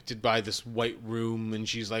of depicted by this white room, and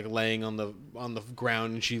she's laying on the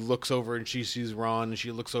ground and she looks over and she sees Ron, and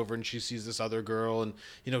she looks over and she sees this other girl, and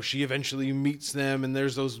she eventually meets them, and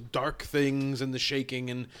there's those dark things and the shaking,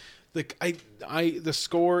 and the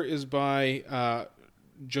score is by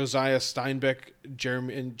Josiah Steinbeck,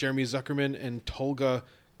 Jeremy Zuckerman, and Tolga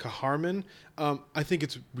Kaharman. I think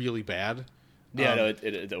it's really bad. Yeah, no, it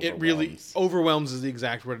overwhelms. It really overwhelms is the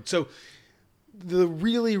exact word. So the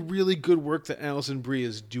really, really good work that Alison Brie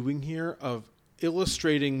is doing here of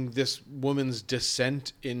illustrating this woman's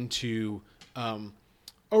descent into a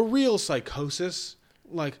real psychosis,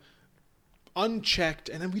 unchecked,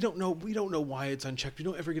 and then we don't know why it's unchecked. We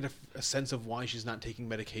don't ever get a sense of why she's not taking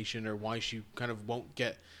medication or why she kind of won't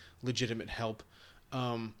get legitimate help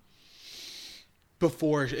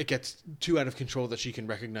before it gets too out of control that she can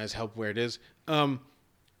recognize help where it is.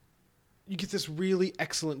 you get this really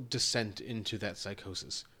excellent descent into that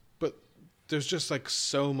psychosis, but there's just like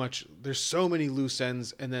there's so many loose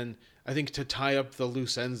ends, and then I think to tie up the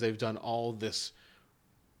loose ends, they've done all this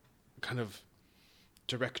kind of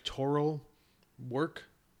directorial work,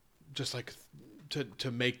 just like to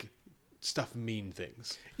make stuff mean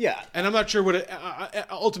things. Yeah. And I'm not sure what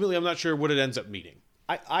ultimately I'm not sure what it ends up meaning.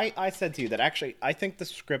 I said to you that actually I think the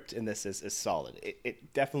script in this is solid.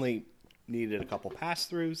 It definitely needed a couple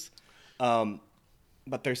pass-throughs.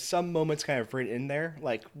 But there's some moments kind of written in there,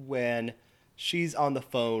 like when she's on the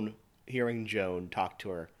phone hearing Joan talk to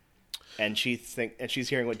her, and she's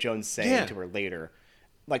hearing what Joan's saying to her later.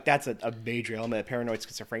 Like, that's a major element of paranoid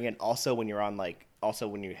schizophrenia. And also when you're on, like,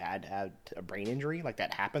 when you had a brain injury, like,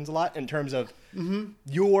 that happens a lot in terms of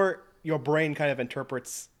your brain kind of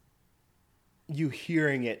interprets you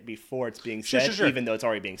hearing it before it's being said, even though it's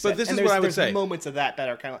already being said. But this is what I would say. There's moments of that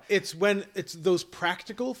are kind of... It's when it's those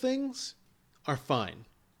practical things are fine.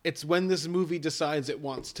 It's when this movie decides it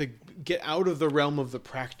wants to get out of the realm of the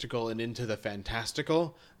practical and into the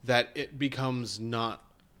fantastical that it becomes not...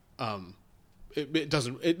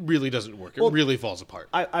 It really doesn't work. It really falls apart.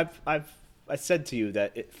 I said to you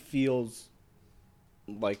that it feels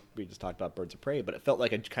like we just talked about Birds of Prey, but it felt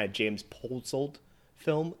like a kind of James Polsold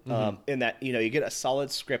film, in that, you get a solid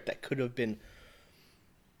script that could have been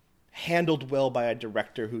handled well by a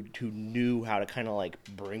director who knew how to kind of like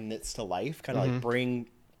bring this to life, kind of like bring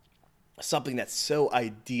something that's so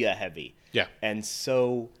idea heavy, and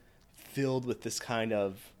so filled with this kind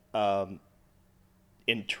of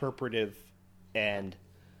interpretive and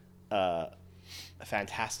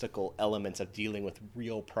fantastical elements of dealing with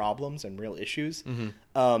real problems and real issues,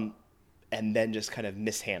 and then just kind of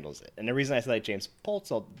mishandles it. And the reason I say like James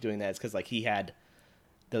Polsold doing that is because like he had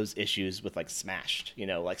those issues with like Smashed.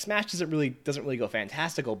 Like Smashed doesn't really go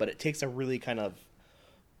fantastical, but it takes a really kind of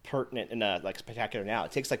pertinent and like Spectacular Now.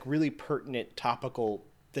 It takes like really pertinent topical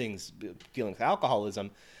things dealing with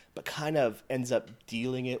alcoholism, but kind of ends up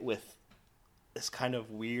dealing it with this kind of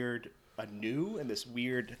weird anew and this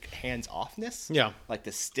weird hands-offness, like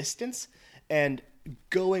this distance, and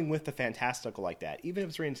going with the fantastical like that, even if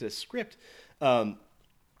it's written into the script,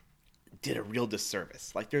 did a real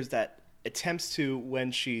disservice. Like there's that attempts to,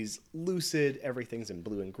 when she's lucid, everything's in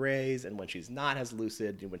blue and grays, and when she's not as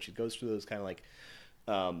lucid, when she goes through those kind of like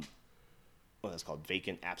what is called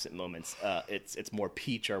vacant, absent moments, it's more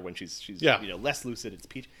peach, or when she's less lucid, it's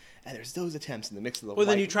peach. And there's those attempts in the mix of the. Well,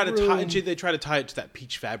 then you try to tie. They try to tie it to that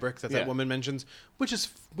peach fabric that woman mentions, which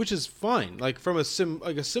is fine. Like from a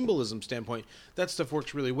symbolism standpoint, that stuff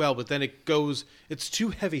works really well. But then it's too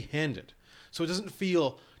heavy-handed, so it doesn't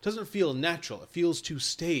feel natural. It feels too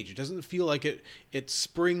staged. It doesn't feel like it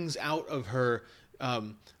springs out of her,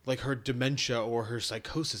 like her dementia or her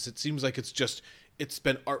psychosis. It seems like it's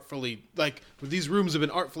been artfully, like these rooms have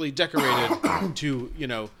been artfully decorated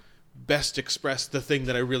to best express the thing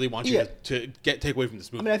that I really want you to take away from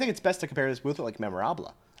this movie. I mean, I think it's best to compare this with like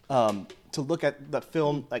Memorabla, to look at the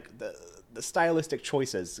film, like the stylistic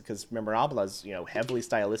choices, because Memorabla is heavily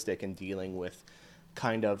stylistic in dealing with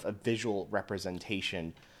kind of a visual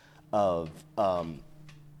representation of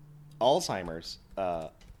Alzheimer's,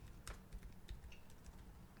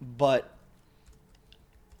 but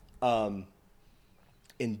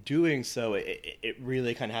in doing so, it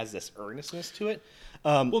really kind of has this earnestness to it.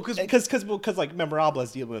 Because like Memorabla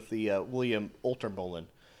is dealing with the William Altermolen,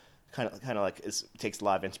 kind of like takes a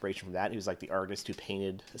lot of inspiration from that. He was like the artist who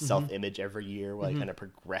painted a self-image every year while he kind of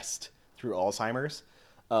progressed through Alzheimer's.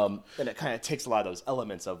 And it kind of takes a lot of those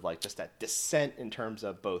elements of like just that descent in terms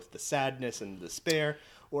of both the sadness and the despair,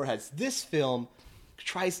 whereas this film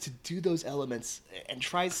tries to do those elements and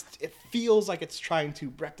it feels like it's trying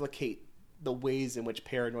to replicate the ways in which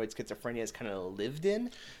paranoid schizophrenia is kind of lived in,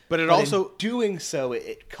 but also in doing so,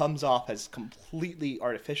 it comes off as completely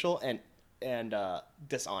artificial and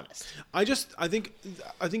dishonest. I think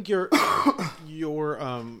your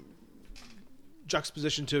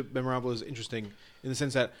juxtaposition to Memorabla is interesting in the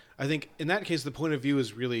sense that I think in that case the point of view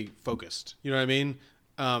is really focused. You know what I mean?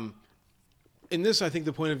 In this, I think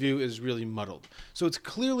the point of view is really muddled. So it's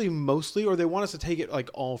clearly mostly, or they want us to take it like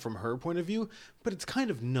all from her point of view, but it's kind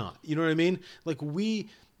of not. You know what I mean? Like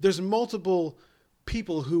there's multiple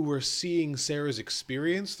people who we're seeing Sarah's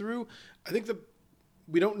experience through. I think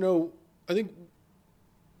we don't know. I think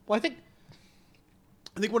one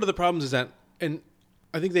of the problems is that, and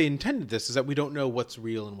I think they intended this, is that we don't know what's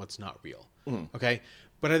real and what's not real. Okay?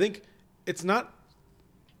 But I think it's not.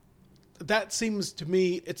 That seems to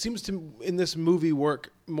me, in this movie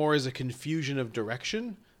work more as a confusion of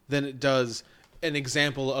direction than it does an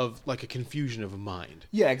example of like a confusion of mind.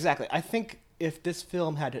 Yeah, exactly. I think if this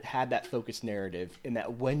film had that focused narrative, in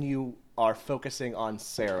that when you are focusing on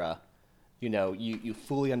Sarah, you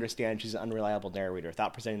fully understand she's an unreliable narrator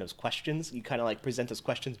without presenting those questions. You kind of like present those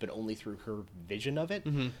questions, but only through her vision of it.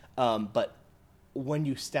 But when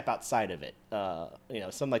you step outside of it,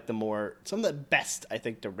 some of the best, I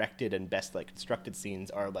think, directed and best like constructed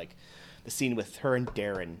scenes are like the scene with her and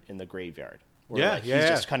Darren in the graveyard. Where, he's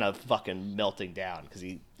just kind of fucking melting down because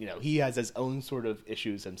he has his own sort of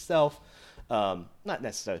issues himself. Not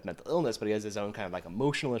necessarily mental illness, but he has his own kind of like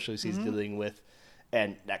emotional issues he's dealing with,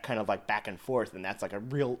 and that kind of like back and forth, and that's like a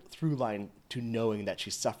real through line to knowing that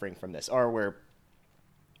she's suffering from this. Or where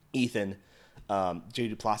Ethan, J.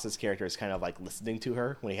 Duplass's character, is kind of like listening to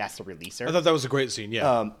her when he has to release her. I thought that was a great scene,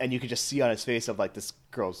 yeah. And you could just see on his face of like, this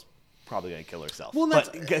girl's probably going to kill herself. Well,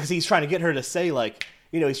 but because he's trying to get her to say like,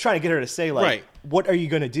 right. What are you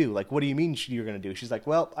going to do? Like, what do you mean you're going to do? She's like,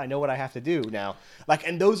 well, I know what I have to do now. Like,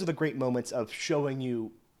 and those are the great moments of showing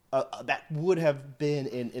you that would have been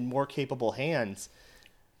in more capable hands.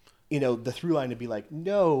 The through line to be like,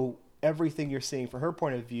 no, everything you're seeing from her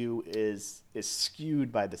point of view is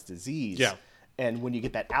skewed by this disease. Yeah. And when you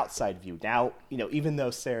get that outside view, now, even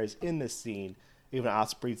though Sarah's in this scene, even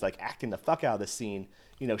Osprey's like acting the fuck out of the scene,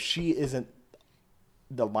 she isn't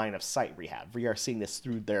the line of sight we have. We are seeing this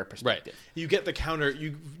through their perspective. Right. You get the counter.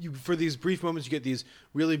 You for these brief moments, you get these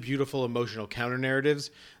really beautiful emotional counter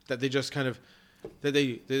narratives that they just kind of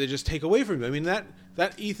they just take away from you. I mean, that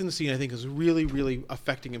Ethan scene, I think, is really, really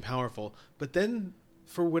affecting and powerful. But then,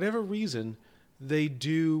 for whatever reason, they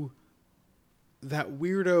do that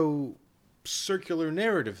weirdo circular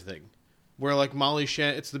narrative thing where, like, Molly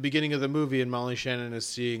Shannon, it's the beginning of the movie and Molly Shannon is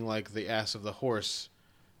seeing like the ass of the horse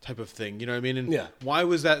type of thing, you know what I mean? And why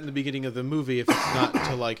was that in the beginning of the movie if it's not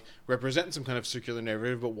to like represent some kind of circular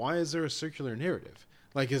narrative? But why is there a circular narrative?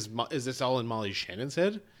 Like, is this all in Molly Shannon's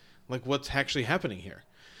head? Like, what's actually happening here?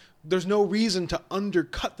 There's no reason to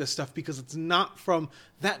undercut this stuff because it's not from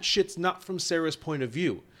that shit's not from Sarah's point of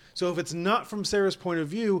view. So if it's not from Sarah's point of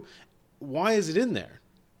view, why is it in there?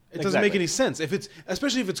 It doesn't make any sense.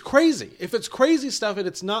 Especially if it's crazy. If it's crazy stuff and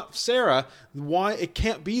it's not Sarah, why it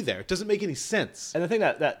can't be there? It doesn't make any sense. And the thing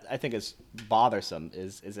that I think is bothersome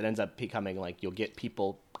is it ends up becoming like you'll get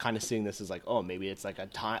people kind of seeing this as like, oh, maybe it's like a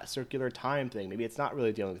circular time thing. Maybe it's not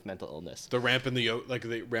really dealing with mental illness. The ramp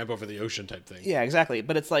the ramp over the ocean type thing. Yeah, exactly.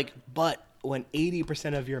 But it's like, when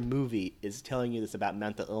 80% of your movie is telling you this about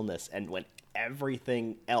mental illness, and when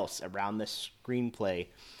everything else around this screenplay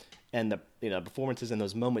and the performances in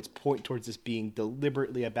those moments point towards this being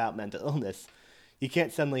deliberately about mental illness, you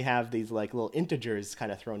can't suddenly have these like little integers kind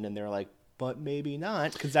of thrown in there like, but maybe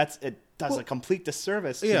not, because it does a complete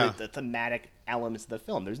disservice to the thematic elements of the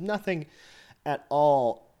film. There's nothing at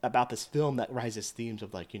all about this film that raises themes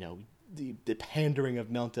of like, the pandering of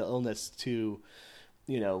mental illness to,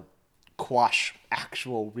 quash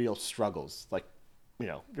actual real struggles. Like,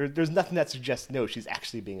 there's nothing that suggests she's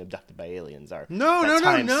actually being abducted by aliens. Or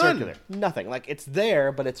none. Circular. Nothing. Like, it's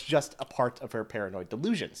there, but it's just a part of her paranoid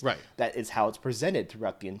delusions. Right. That is how it's presented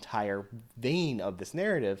throughout the entire vein of this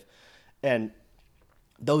narrative, and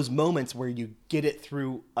those moments where you get it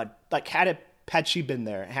through had she been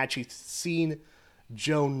there, had she seen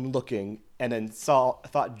Joan looking, and then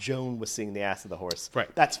thought Joan was seeing the ass of the horse. Right.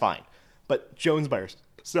 That's fine, but Joan's by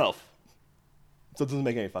herself, so it doesn't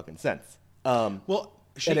make any fucking sense.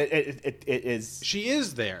 She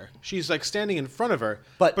is there. She's like standing in front of her,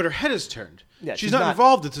 but her head is turned. Yeah, she's not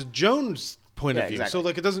involved. It's a Joan's point of view. Exactly. So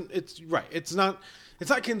like it doesn't. It's right. It's not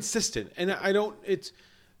consistent, and I don't.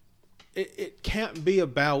 It can't be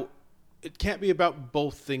about. It can't be about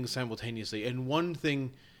both things simultaneously. And one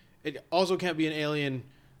thing, it also can't be an alien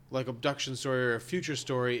like abduction story or a future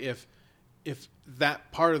story if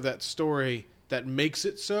that part of that story that makes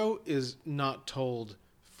it so is not told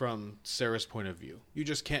from Sarah's point of view. You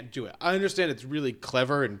just can't do it. I understand it's really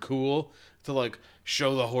clever and cool to like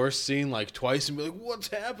show the horse scene like twice and be like, what's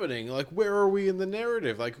happening? Like, where are we in the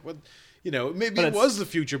narrative? Like, what, maybe it was the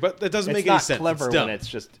future, but that doesn't make any sense. It's not clever when it's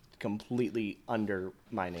just completely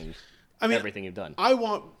undermining everything you've done.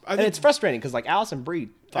 And it's frustrating because like Alison Brie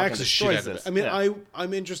acts the shit out of it. I mean, yeah.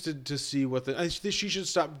 I'm interested to see what she should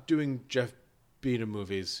stop doing Jeff Beta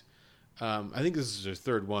movies. I think this is her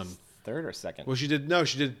third one. Third or second? Well, she did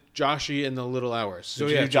Joshi and the Little Hours. So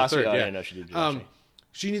did she do Joshi? Third, I didn't know she did Joshi.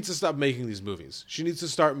 She needs to stop making these movies. She needs to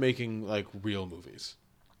start making like real movies.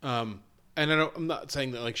 And I'm not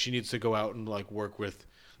saying that like she needs to go out and like work with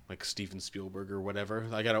like Steven Spielberg or whatever.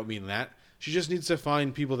 Like, I don't mean that. She just needs to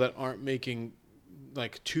find people that aren't making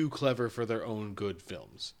like too clever for their own good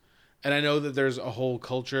films. And I know that there's a whole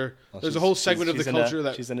culture. There's a whole segment of the culture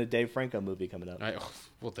that she's in a Dave Franco movie coming up.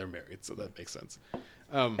 Well, they're married, so that makes sense.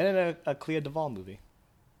 And in a Clea Duvall movie.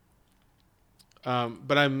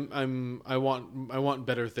 But I want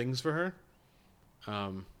better things for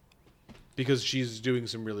her, because she's doing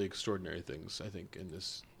some really extraordinary things, I think, in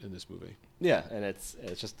this movie. Yeah, and it's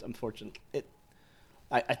just unfortunate.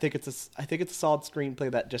 I think it's a solid screenplay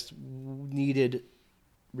that just needed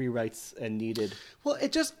rewrites and needed. Well,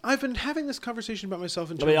 I've been having this conversation about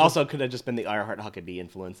myself. It also could have just been the Earhart Huckabee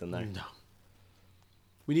influence in there. No.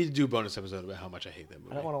 We need to do a bonus episode about how much I hate that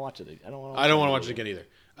movie. I don't want to watch it. I don't want to watch it again either.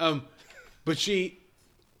 But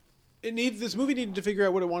this movie needed to figure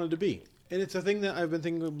out what it wanted to be. And it's a thing that I've been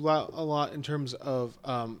thinking about a lot in terms of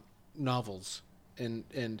novels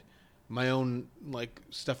and my own like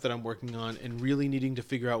stuff that I'm working on, and really needing to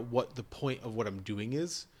figure out what the point of what I'm doing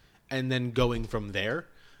is, and then going from there,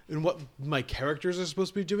 and what my characters are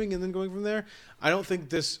supposed to be doing, and then going from there. I don't think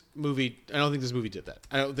this movie did that.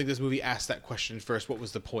 I don't think this movie asked that question first. What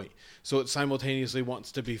was the point? So it simultaneously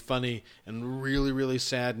wants to be funny and really, really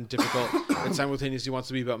sad and difficult. It simultaneously wants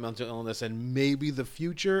to be about mental illness and maybe the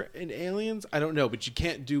future and aliens. I don't know, but you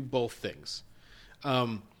can't do both things.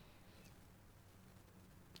 You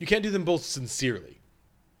can't do them both sincerely.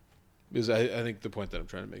 Is I think the point that I'm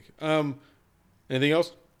trying to make. Anything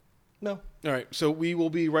else? No. All right, so we will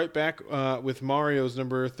be right back with Mario's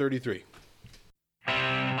number 33. How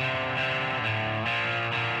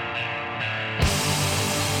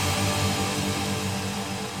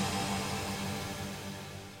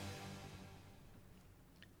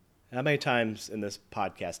many times in this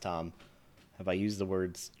podcast, Tom, have I used the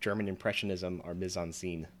words German Impressionism or mise en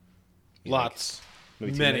scene? Lots.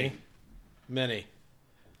 Many.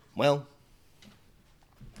 Well,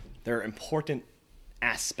 there are important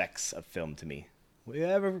aspects of film to me.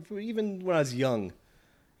 Even when I was young,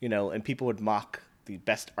 and people would mock the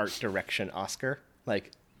best art direction Oscar, like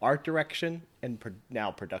art direction and now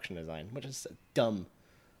production design, which is a dumb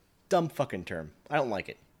fucking term. I don't like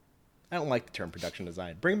it. I don't like the term production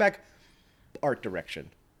design. Bring back art direction.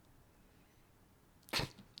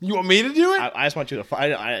 You want me to do it? I just want you to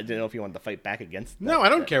fight. I didn't know if you wanted to fight back against that. No, I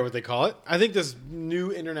don't care what they call it. I think this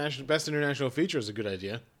new best international feature is a good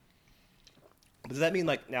idea. Does that mean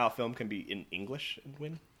like now a film can be in English and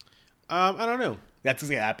win? I don't know. That's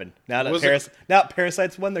gonna happen. Now that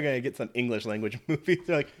Parasite's won, they're gonna get some English language movies.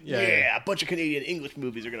 They're like, yeah, a bunch of Canadian English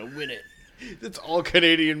movies are gonna win it. It's all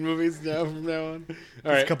Canadian movies now from now on.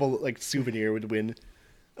 All right. A couple like Souvenir would win.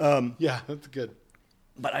 Yeah, that's good.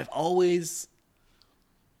 But I've always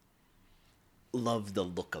loved the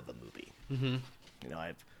look of a movie. Mm-hmm.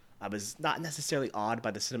 I was not necessarily awed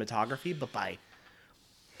by the cinematography, but by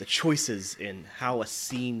the choices in how a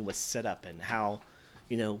scene was set up and how,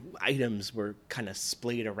 items were kind of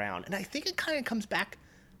splayed around. And I think it kind of comes back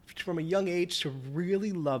from a young age to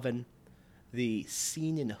really loving the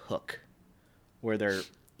scene in Hook where they're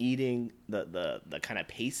eating the kind of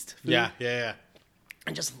paste food. Yeah.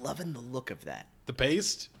 And just loving the look of that. The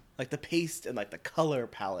paste? Like the paste and like the color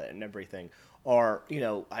palette and everything. Or,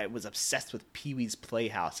 I was obsessed with Pee-wee's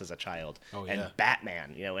Playhouse as a child. Oh, yeah. And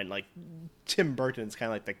Batman, and like Tim Burton's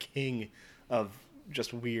kind of like the king of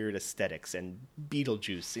just weird aesthetics, and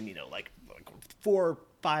Beetlejuice, and, like 4 or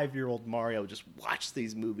 5-year-old Mario just watched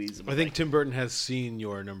these movies. I think Tim Burton has seen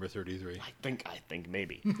your number 33. I think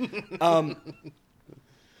maybe.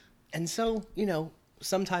 And so,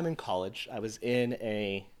 sometime in college, my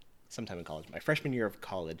freshman year of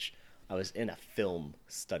college, I was in a film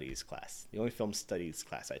studies class. The only film studies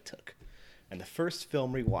class I took. And the first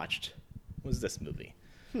film we watched was this movie.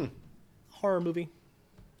 Horror movie.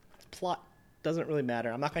 Plot doesn't really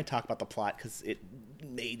matter. I'm not going to talk about the plot because it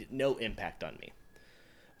made no impact on me.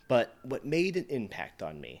 But what made an impact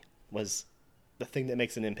on me was the thing that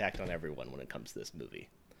makes an impact on everyone when it comes to this movie.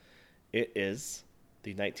 It is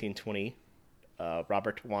the 1920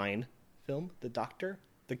 Robert Wine film, The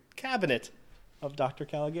Cabinet of Dr.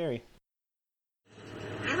 Caligari.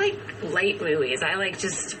 I like light movies. I like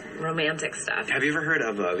just romantic stuff. Have you ever heard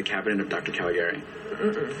of The Cabinet of Dr. Caligari?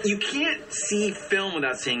 Mm-mm. You can't see film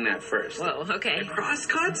without seeing that first. Whoa, okay.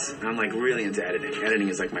 Crosscuts? I'm like really into editing. Editing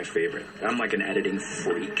is like my favorite. I'm like an editing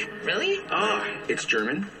freak. Really? It's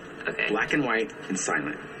German, okay, black and white, and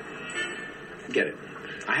silent. Get it.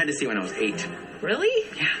 I had to see when I was 8. Really?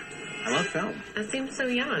 Yeah. I love film. That seems so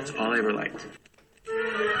young. It's all I ever liked.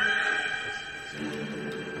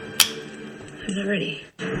 I'm not ready.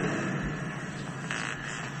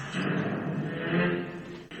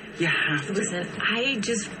 You have to. Listen, I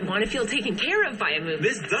just want to feel taken care of by a movie.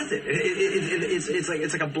 This does it.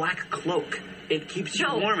 It's like a black cloak. It keeps you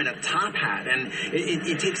No. warm in a top hat, and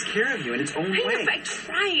it takes care of you in its own way. I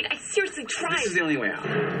tried. I seriously tried. This is the only way out.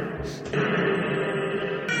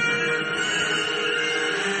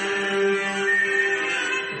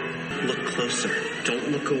 Look closer.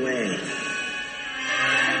 Don't look away.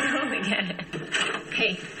 I totally get it.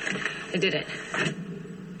 Hey, I did it.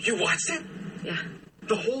 You watched it? Yeah.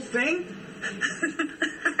 The whole thing?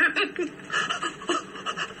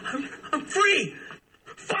 I'm free!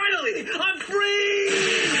 Finally! I'm free!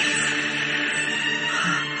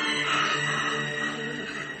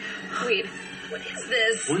 Wait, what is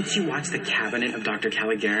this? Once you watch The Cabinet of Dr.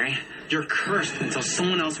 Caligari, you're cursed until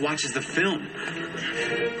someone else watches the film.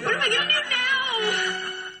 What am I gonna do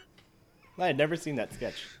now? I had never seen that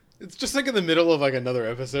sketch. It's just like in the middle of like another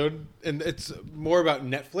episode, and it's more about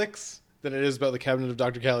Netflix than it is about The Cabinet of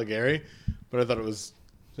Dr. Caligari. But I thought it was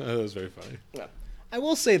very funny. Yeah. I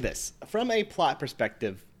will say this from a plot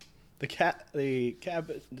perspective: the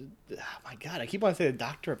cabinet. Oh my god! I keep on saying the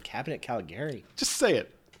Doctor of Cabinet Caligari. Just say it.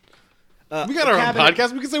 We got our own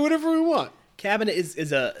podcast. We can say whatever we want. Cabinet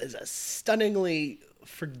is a stunningly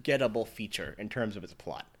forgettable feature in terms of its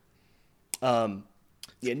plot.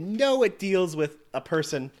 You know, it deals with a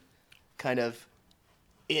person kind of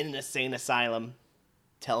in an insane asylum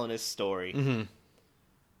telling his story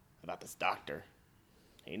about this doctor.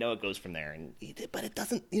 And you know it goes from there, but it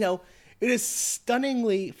doesn't. You know, it is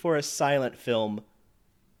stunningly for a silent film,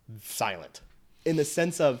 silent in the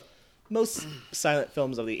sense of most silent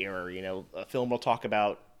films of the era. You know, a film we'll talk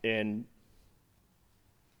about in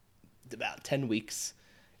about 10 weeks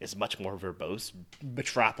is much more verbose.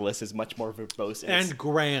 Metropolis is much more verbose And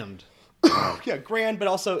grand. Yeah, grand, but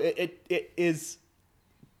also it is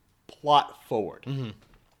plot forward.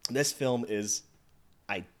 This film is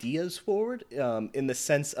ideas forward in the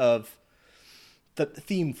sense of the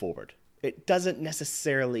theme forward. It doesn't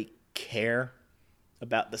necessarily care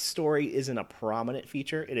about the story isn't a prominent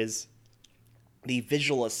feature. It is the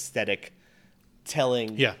visual aesthetic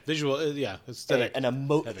telling aesthetic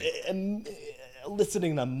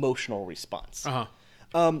eliciting an emotional response.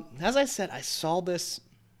 As I said, I saw this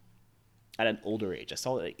at an older age. I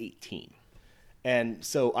saw it at 18. And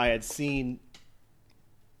so I had seen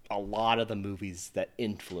a lot of the movies that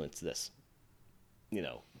influenced this, you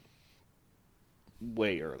know,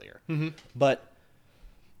 way earlier. But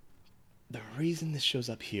the reason this shows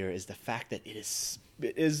up here is the fact that it is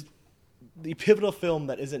the pivotal film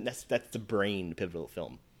that isn't that's the brain pivotal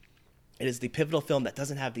film. It is the pivotal film that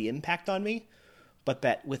doesn't have the impact on me, but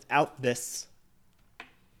that without this,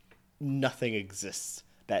 nothing exists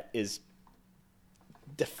that is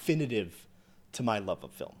definitive to my love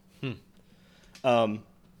of film.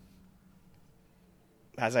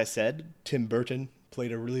 As I said, Tim Burton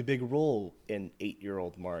played a really big role in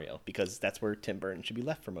 8-year-old Mario because that's where Tim Burton should be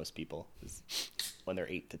left for most people, is when they're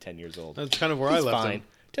 8 to 10 years old. That's kind of where I left him.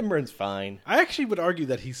 Tim Burton's fine. I actually would argue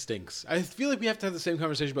that he stinks. I feel like we have to have the same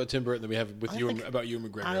conversation about Tim Burton that we have with about Ewan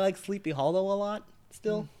McGregor. I like Sleepy Hollow a lot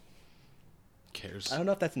still. Who cares? I don't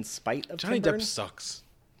know if that's in spite of Johnny Tim Burton. Depp sucks.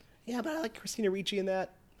 Yeah, but I like Christina Ricci in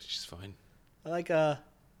that. She's fine. I like what's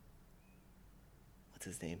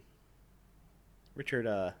his name? Richard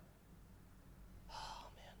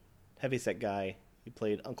heavyset guy. He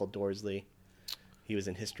played Uncle Dorsley. He was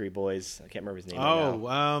in History Boys. I can't remember his name right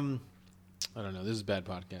now. I don't know. This is bad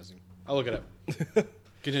podcasting. I'll look it up.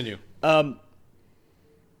 Continue. No,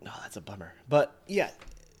 that's a bummer. But yeah,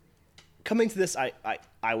 coming to this,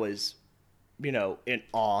 I was, you know, in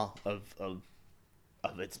awe of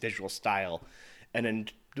its visual style, and in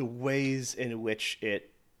the ways in which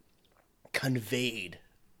it conveyed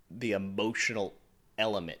the emotional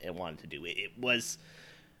element it wanted to do. It was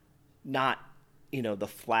not, you know, the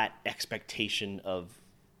flat expectation of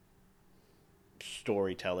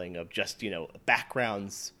storytelling of just, you know,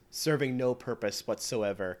 backgrounds serving no purpose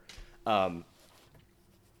whatsoever,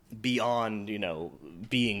 beyond, you know,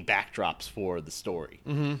 being backdrops for the story.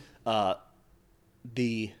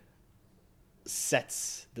 The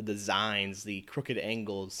sets, the designs, the crooked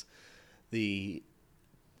angles, the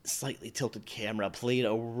slightly tilted camera played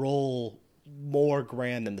a role more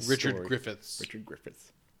grand than the Richard story. Griffiths.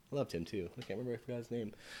 I loved him too. I can't remember if I forgot his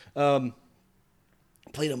name.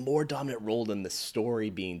 Played a more dominant role than the story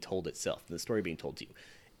being told itself, the story being told to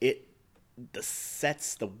you. The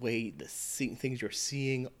sets, the way the things you're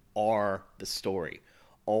seeing are the story,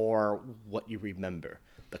 are what you remember.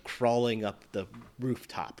 The crawling up the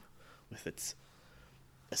rooftop with its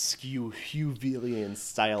askew Hughvillian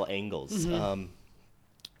style angles.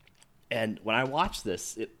 And when I watched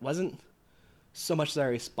this, it wasn't so much that I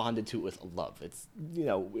responded to it with love. It's, you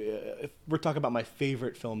know, if we're talking about my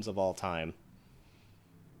favorite films of all time,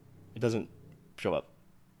 it doesn't show up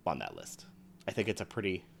on that list. I think it's a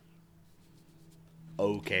pretty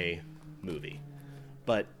okay movie.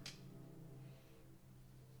 But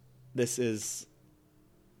this is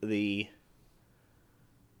the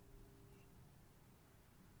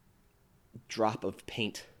drop of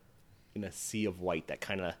paint in a sea of white that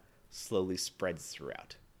kind of slowly spreads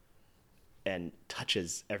throughout and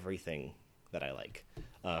touches everything that I like.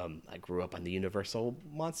 I grew up on the Universal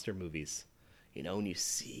monster movies, and you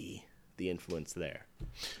see the influence there.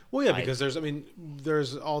 Well, yeah, because there's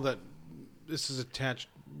all that. This is attached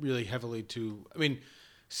really heavily to.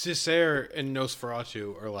 Césaire and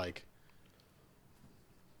Nosferatu are like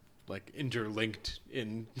interlinked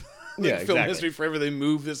in film history forever. They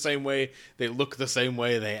move the same way, they look the same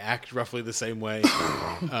way, they act roughly the same way.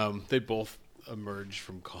 They both emerge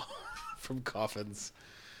from coffins.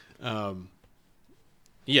 So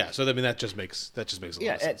that just makes a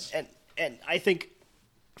lot of sense. And I think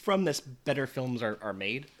from this, better films are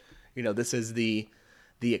made. This is the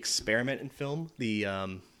experiment in film, the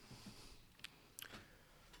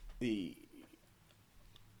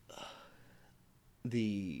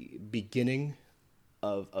beginning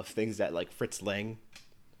of things that like Fritz Lang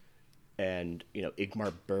and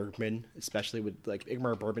Ingmar Bergman, especially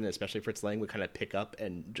Fritz Lang would kind of pick up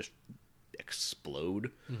and just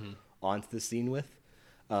explode onto the scene with.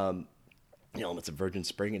 Elements of Virgin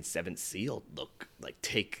Spring and Seventh Seal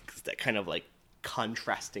take that kind of like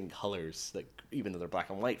contrasting colors, like even though they're black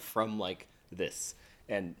and white, from like this.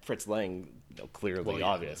 And Fritz Lang, clearly,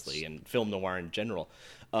 obviously, and film noir in general.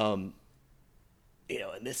 And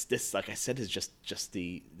this, like I said, is just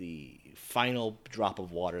the final drop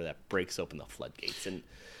of water that breaks open the floodgates. And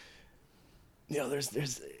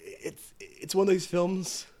it's one of these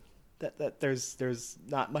films that there's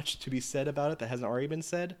not much to be said about it that hasn't already been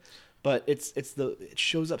said, but it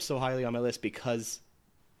shows up so highly on my list because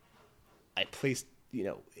I placed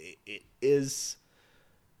it is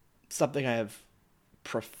something I have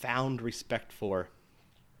profound respect for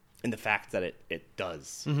in the fact that it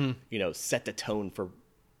does set the tone for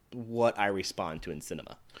what I respond to in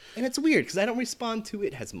cinema. And it's weird because I don't respond to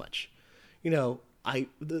it as much. The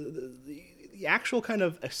actual kind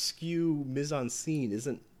of askew mise-en-scene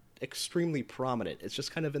isn't extremely prominent. It's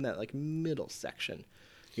just kind of in that like middle section,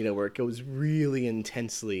 where it goes really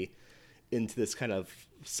intensely into this kind of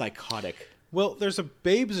psychotic. Well, there's a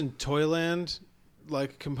Babes in Toyland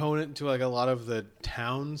like component to like a lot of the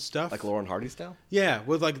town stuff, like Laurel and Hardy style. Yeah,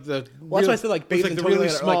 with like the that's why I said like Babes in the Toyland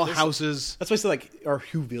really small like houses. That's why I said like or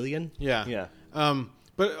Whoville. Yeah.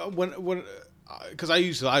 But when because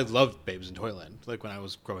I loved Babes in Toyland like when I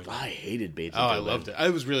was growing up. I hated Babes in Toyland. I loved it. I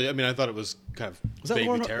was really. I thought it was kind of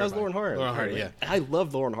terrifying. That was Laurel and Hardy. Yeah, I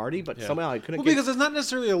loved Laurel and Hardy, but somehow I couldn't. Well, because it's not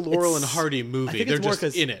necessarily a Laurel and Hardy movie. They're just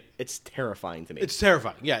in it. It's terrifying to me. It's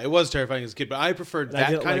terrifying. Yeah, it was terrifying as a kid, but I preferred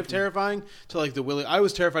that kind of terrifying to like the Willy. I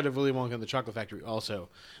was terrified of Willy Wonka and the Chocolate Factory also,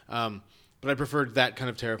 but I preferred that kind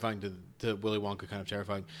of terrifying to Willy Wonka kind of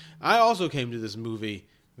terrifying. I also came to this movie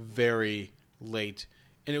very late.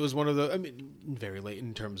 And it was one of the, very late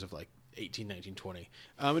in terms of like 18, 19, 20. It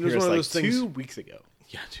was one of those things. 2 weeks ago.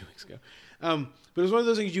 Yeah, 2 weeks ago. But it was one of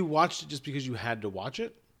those things you watched it just because you had to watch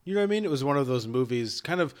it. You know what I mean? It was one of those movies,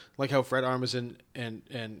 kind of like how Fred Armisen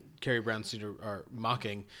and Carrie Brown Sr. are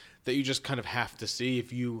mocking, that you just kind of have to see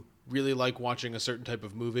if you really like watching a certain type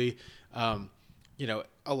of movie. A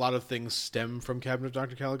lot of things stem from Cabinet of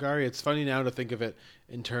Dr. Caligari. It's funny now to think of it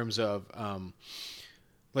in terms of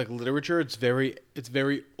like literature. It's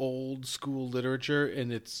very old school literature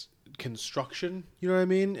in its construction. You know what I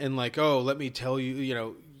mean? And like, let me tell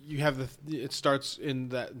you, you have it starts in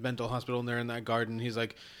that mental hospital and they're in that garden. He's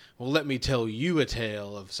like, well, let me tell you a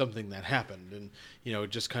tale of something that happened. And,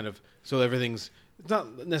 just kind of, so everything's, it's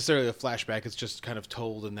not necessarily a flashback. It's just kind of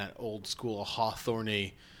told in that old school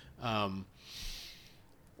Hawthorne-y,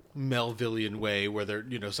 Melvillian way where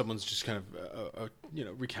they're, someone's just kind of,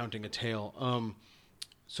 recounting a tale.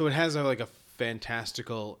 So it has a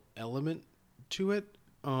fantastical element to it.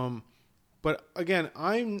 But again,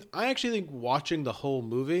 I actually think watching the whole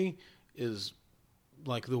movie is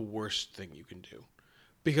like the worst thing you can do,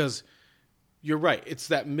 because you're right. It's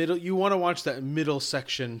that middle. You want to watch that middle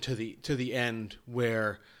section to the end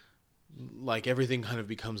where like everything kind of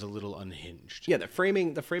becomes a little unhinged. Yeah, the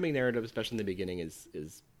framing narrative, especially in the beginning,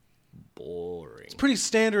 is boring. It's pretty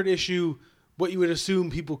standard issue. What you would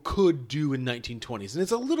assume people could do in 1920s. And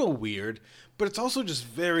it's a little weird, but it's also just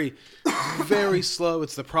very, very slow.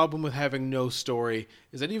 It's the problem with having no story,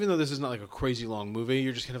 is that even though this is not like a crazy long movie,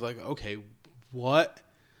 you're just kind of like, okay, what?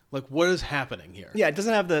 Like, what is happening here? Yeah, it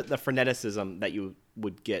doesn't have the freneticism that you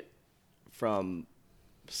would get from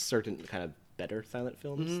certain kind of better silent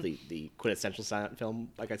films. The quintessential silent film,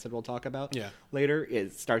 like I said, we'll talk about Yeah. later.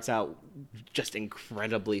 It starts out just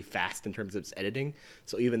incredibly fast in terms of its editing.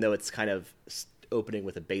 So even though it's kind of opening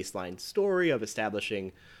with a baseline story of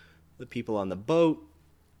establishing the people on the boat,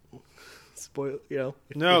 spoil,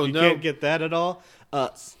 if you can't get that at all.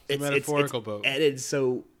 It's metaphorical boat.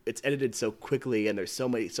 It's edited so quickly, and there's so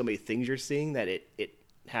many things you're seeing that it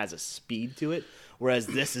has a speed to it. Whereas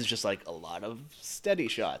this is just like a lot of steady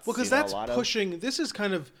shots. Well, because that's pushing. This is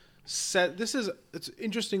kind of set. It's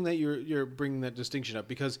interesting that you're bringing that distinction up,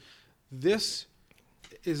 because this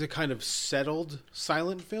is a kind of settled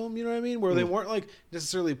silent film. You know what I mean? Where they weren't like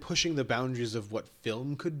necessarily pushing the boundaries of what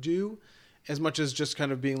film could do, as much as just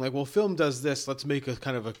kind of being like, well, film does this. Let's make a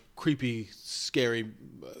kind of a creepy, scary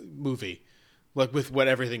movie, like with what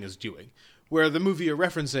everything is doing. Where the movie you're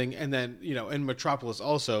referencing, and then, and Metropolis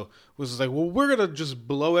also, was like, well, we're going to just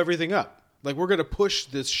blow everything up. Like, we're going to push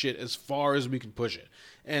this shit as far as we can push it.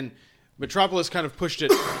 And Metropolis kind of pushed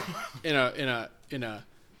it in a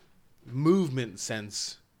movement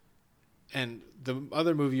sense. And the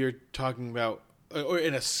other movie you're talking about, or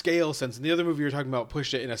in a scale sense, and the other movie you're talking about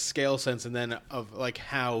pushed it in a scale sense, and then of like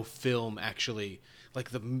how film actually, like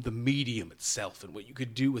the medium itself, and what you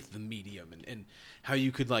could do with the medium, and how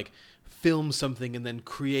you could like film something and then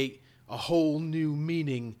create a whole new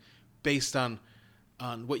meaning based on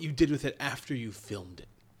what you did with it after you filmed it.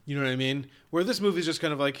 You know what I mean? Where this movie is just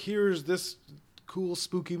kind of like, here's this cool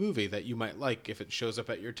spooky movie that you might like if it shows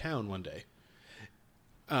up at your town one day.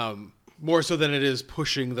 More so than it is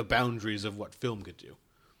pushing the boundaries of what film could do.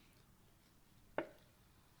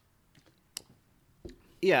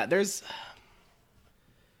 Yeah, there's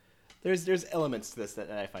elements to this that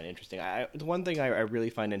I find interesting. The one thing I really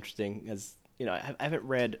find interesting is, I haven't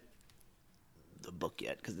read the book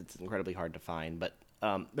yet because it's incredibly hard to find, but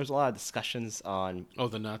there's a lot of discussions on... Oh,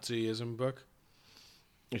 the Nazism book?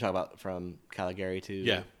 You're talking about from Caligari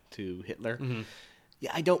to Hitler? Mm-hmm.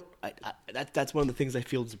 Yeah, that's one of the things I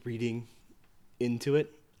feel is reading into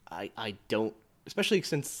it. I don't... Especially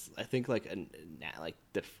since I think, like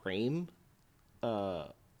the frame...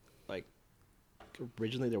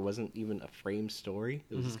 originally there wasn't even a frame story.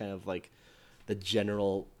 It was just kind of like the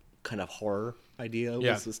general kind of horror idea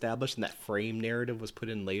was established, and that frame narrative was put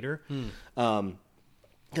in later.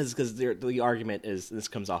 Because the argument is, this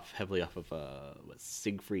comes off heavily off of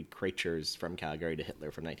Siegfried Kreitcher's From Caligari to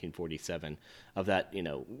Hitler from 1947, of that,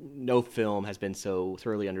 no film has been so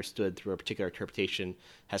thoroughly understood through a particular interpretation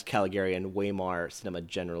as Caligari and Weimar cinema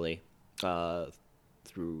generally,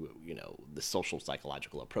 through the social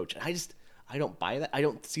psychological approach. And I don't buy that. I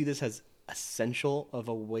don't see this as essential of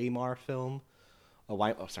a Weimar film.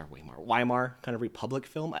 Weimar kind of Republic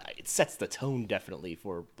film. It sets the tone definitely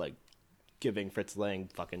for like giving Fritz Lang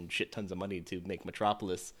fucking shit tons of money to make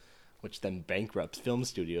Metropolis, which then bankrupts film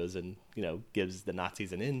studios and gives the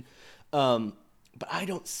Nazis an in. But I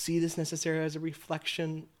don't see this necessarily as a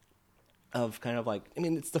reflection of kind of like,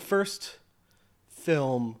 it's the first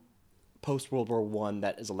film post-World War I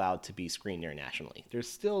that is allowed to be screened internationally. There's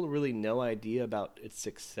still really no idea about its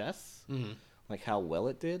success, like how well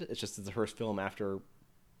it did. It's just the first film after,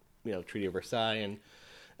 Treaty of Versailles and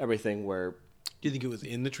everything where... Do you think it was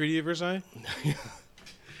in the Treaty of Versailles?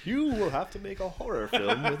 You will have to make a horror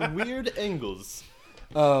film with weird angles.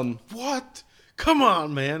 What? Come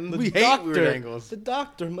on, man. We hate weird angles. The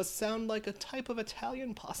doctor must sound like a type of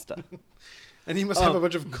Italian pasta. And he must have a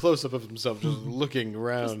bunch of close-up of himself just looking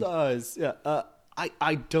around. Just does, yeah.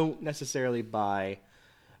 I don't necessarily buy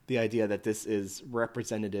the idea that this is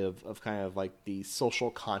representative of kind of like the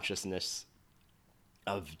social consciousness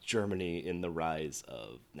of Germany in the rise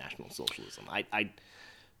of National Socialism. I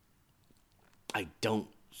don't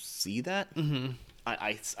see that. Mm-hmm.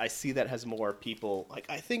 I see that as more people... Like,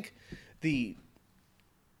 I think the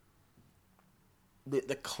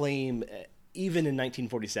claim... Even in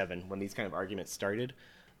 1947, when these kind of arguments started,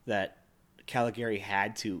 that Caligari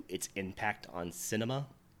had its impact on cinema.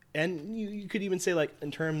 And you could even say, like,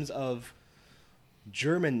 in terms of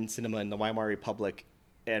German cinema in the Weimar Republic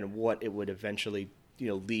and what it would eventually,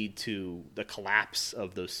 lead to the collapse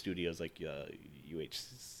of those studios, like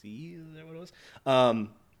UHC, is that what it was?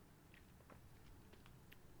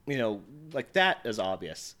 Like, that is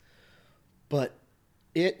obvious. But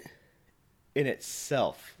it, in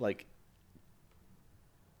itself, like...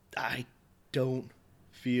 I don't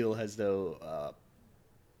feel as though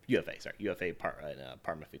UFA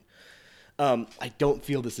Parma. I don't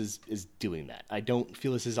feel this is doing that. I don't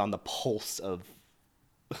feel this is on the pulse of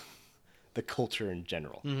the culture in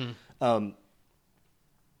general. Mm-hmm.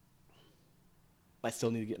 I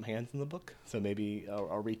still need to get my hands on the book, so maybe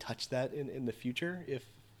I'll retouch that in the future if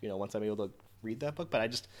once I'm able to read that book,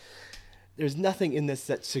 but there's nothing in this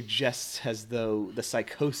that suggests as though the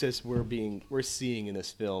psychosis we're seeing in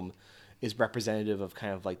this film is representative of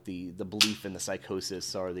kind of like the belief in the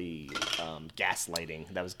psychosis or the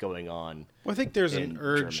gaslighting that was going on. Well, I think there's an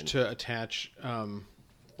urge to attach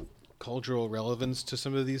cultural relevance to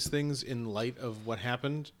some of these things in light of what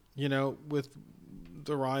happened, with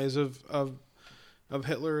the rise of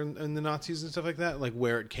Hitler and the Nazis and stuff like that, like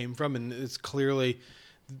where it came from. And it's clearly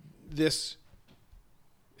this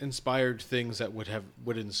inspired things that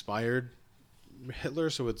would inspired Hitler.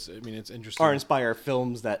 So it's interesting. Or inspire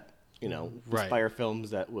films that, inspire films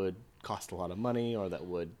that would cost a lot of money or that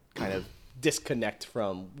would kind of disconnect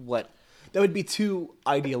from what that would be too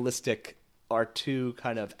idealistic or too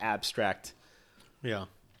kind of abstract. Yeah.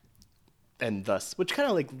 And thus, which kind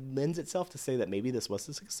of like lends itself to say that maybe this was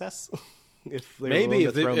a success. If they maybe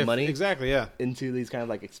were willing to throw money exactly, yeah, into these kind of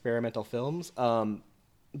like experimental films.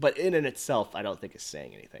 But in and itself, I don't think it's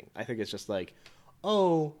saying anything. I think it's just like,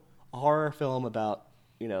 a horror film about,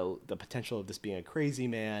 the potential of this being a crazy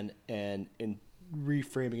man, and in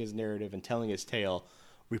reframing his narrative and telling his tale,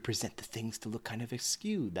 we present the things to look kind of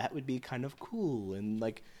askew. That would be kind of cool and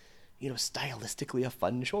like, stylistically a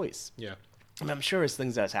fun choice. Yeah. And I'm sure it's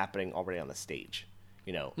things that's happening already on the stage.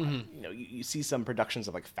 You see some productions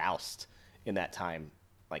of like Faust in that time,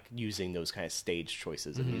 like using those kind of stage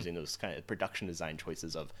choices and using those kind of production design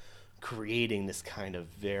choices of creating this kind of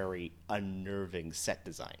very unnerving set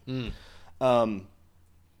design.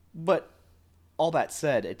 But all that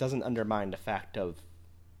said, it doesn't undermine the fact of,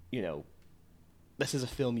 this is a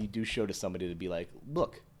film you do show to somebody to be like,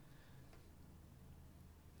 look,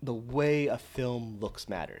 the way a film looks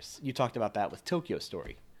matters. You talked about that with Tokyo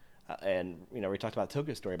Story. And, we talked about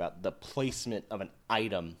Tokyo Story about the placement of an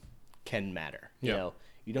item can matter. Yeah.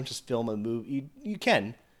 You don't just film a movie. You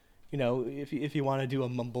can, if you want to do a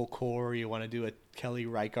mumblecore, or you want to do a Kelly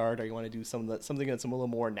Reichardt, or you want to do something that's a little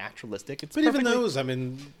more naturalistic. But even those,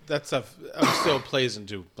 that stuff still plays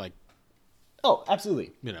into like. Oh,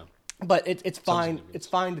 absolutely. But it's fine. It's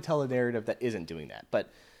fine to tell a narrative that isn't doing that. But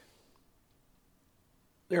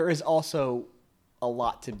there is also a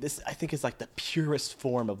lot to this. I think is like the purest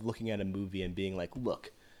form of looking at a movie and being like,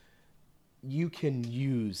 look, you can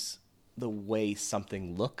use the way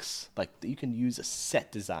something looks, like you can use a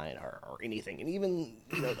set design or anything, and even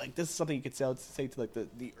like this is something you could say to like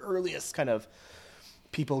the earliest kind of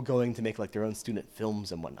people going to make like their own student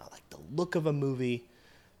films and whatnot, like the look of a movie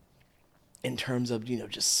in terms of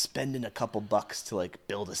just spending a couple bucks to like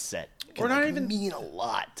build a set can, or not like, even mean a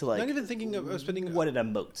lot to like not even thinking of spending what it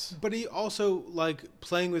emotes, but he also like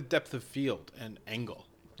playing with depth of field and angle.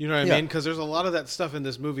 You know what I mean? Because there's a lot of that stuff in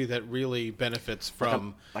this movie that really benefits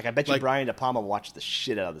from... Like I bet you Brian De Palma watched the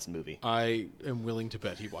shit out of this movie. I am willing to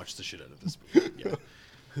bet he watched the shit out of this movie. Yeah.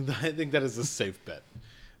 I think that is a safe bet.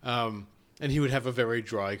 And he would have a very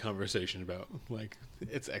dry conversation about, like,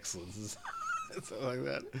 its excellence. Something like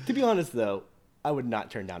that. To be honest, though, I would not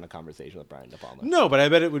turn down a conversation with Brian De Palma. No, but I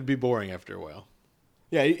bet it would be boring after a while.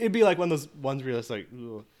 Yeah, it'd be like one of those ones where you're just like...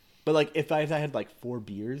 Ugh. But like, if I had like 4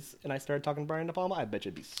 beers and I started talking to Brian De Palma, I bet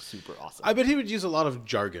you'd be super awesome. I bet he would use a lot of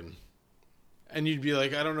jargon, and you'd be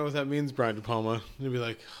like, "I don't know what that means, Brian De Palma." And he'd be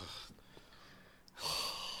like,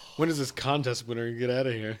 "When is this contest winner get out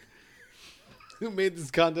of here? Who made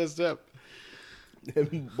this contest up?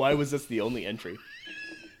 Why was this the only entry?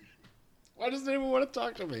 Why doesn't anyone want to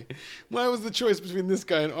talk to me? Why was the choice between this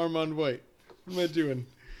guy and Armand White? What am I doing?"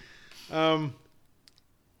 Oh,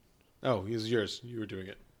 it was yours. You were doing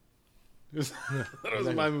it. That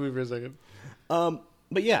was my movie for a second.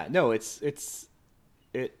 But yeah, no, it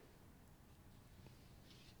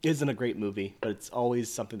isn't a great movie, but it's always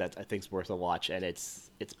something that I think is worth a watch, and it's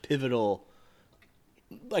pivotal.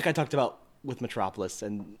 Like I talked about with Metropolis,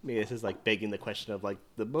 and maybe this is like begging the question of like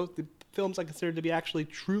the films I consider to be actually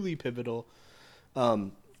truly pivotal,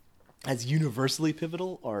 as universally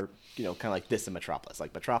pivotal, or kind of like this in Metropolis.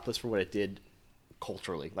 Like Metropolis for what it did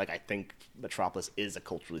culturally. Like I think Metropolis is a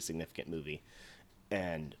culturally significant movie,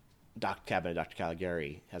 and Cabinet of Dr.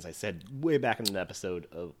 Caligari, as I said way back in an episode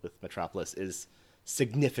with Metropolis, is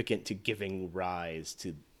significant to giving rise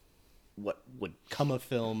to what would come of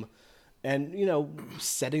film, and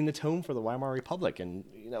setting the tone for the Weimar Republic, and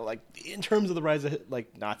like in terms of the rise of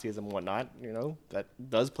like Nazism and whatnot, that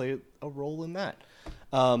does play a role in that.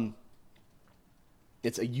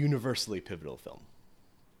 It's a universally pivotal film,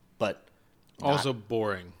 but also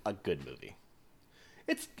boring. A good movie.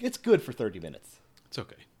 It's good for 30 minutes. It's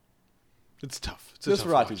okay. It's tough.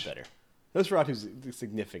 Nosferatu's better. Nosferatu's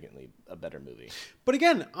significantly a better movie. But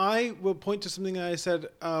again, I will point to something I said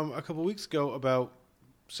a couple weeks ago about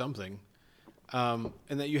something. and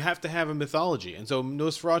that you have to have a mythology. And so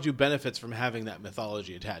Nosferatu benefits from having that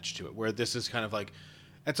mythology attached to it, where this is kind of like,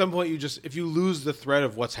 at some point, if you lose the thread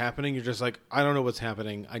of what's happening, you're just like, I don't know what's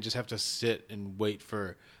happening. I just have to sit and wait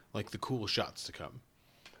for like the cool shots to come.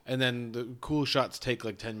 And then the cool shots take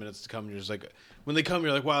like 10 minutes to come. And you're just like, when they come,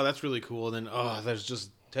 you're like, wow, that's really cool. And then, there's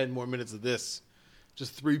just 10 more minutes of this.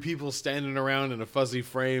 Just 3 people standing around in a fuzzy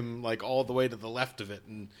frame, like all the way to the left of it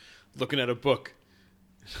and looking at a book.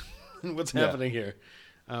 What's happening here?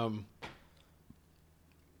 Yeah.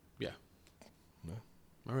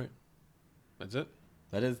 All right. That's it.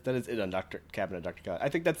 That is it on Cabinet of Dr.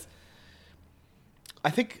 Caligari. I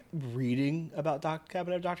think reading about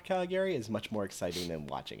Cabinet of Dr. Caligari is much more exciting than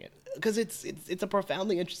watching it, because it's a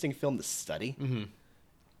profoundly interesting film to study. Mm-hmm.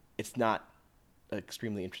 It's not an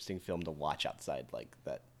extremely interesting film to watch outside like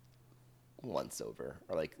that once over,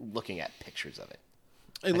 or like looking at pictures of it.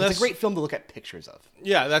 It's a great film to look at pictures of.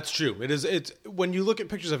 Yeah, that's true. It is. It's when you look at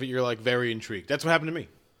pictures of it, you're like very intrigued. That's what happened to me.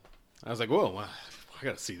 I was like, whoa, I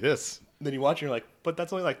got to see this. Then you watch and you're like, but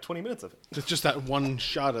that's only like 20 minutes of it. It's just that one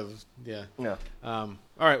shot of, yeah. Yeah. All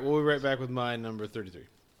right, we'll be right back with my number 33.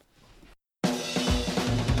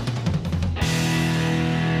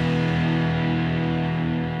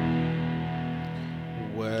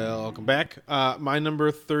 Welcome back. My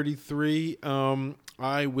number 33,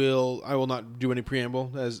 I will not do any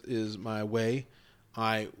preamble, as is my way.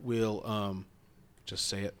 I will just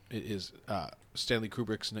say it. It is Stanley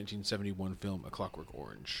Kubrick's 1971 film, A Clockwork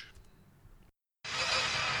Orange.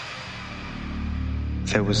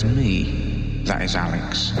 There was me, that is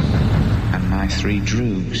Alex, and my 3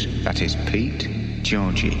 droogs, that is Pete,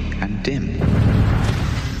 Georgie, and Dim.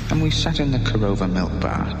 And we sat in the Korova milk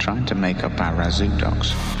bar trying to make up our razoo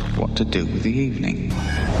docs what to do with the evening.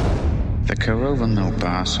 The Korova milk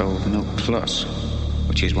bar sold Milk Plus,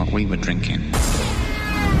 which is what we were drinking.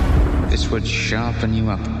 This would sharpen you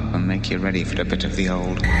up and make you ready for a bit of the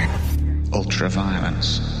old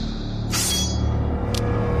ultra-violence.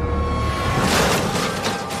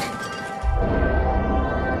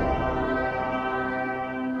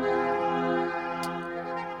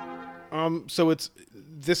 So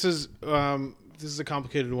this is a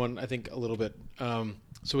complicated one, I think, a little bit.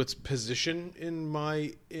 So its position in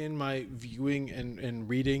my viewing and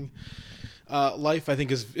reading life, I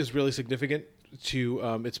think, is really significant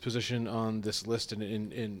to its position on this list, and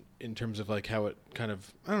in terms of like how it kind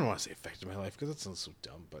of, I don't want to say affected my life because that sounds so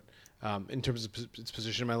dumb, but in terms of its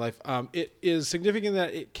position in my life, it is significant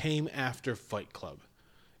that it came after Fight Club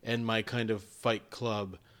and my kind of Fight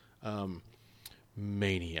Club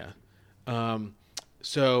mania.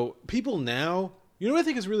 So people now, you know what I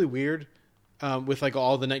think is really weird with like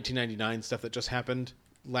all the 1999 stuff that just happened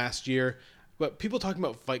last year, but people talking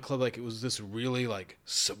about Fight Club like it was this really like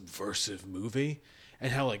subversive movie,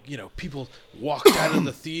 and how like, you know, people walked out of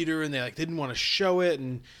the theater and they like didn't want to show it,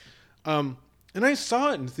 and I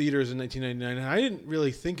saw it in theaters in 1999 and I didn't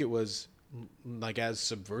really think it was like as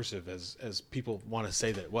subversive as people want to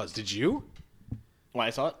say that it was. Did you? When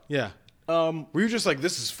I saw it? Yeah. Were you just like,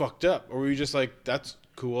 this is fucked up? Or were you just like, that's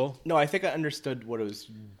cool? No, I think I understood what it was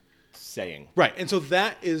saying. Right. And so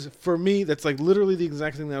that is, for me, that's like literally the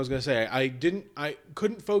exact thing that I was going to say. I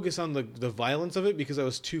couldn't focus on the violence of it because I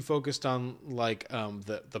was too focused on like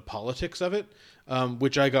the politics of it,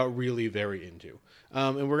 which I got really very into.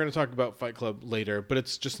 And we're going to talk about Fight Club later, but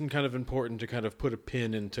it's just kind of important to kind of put a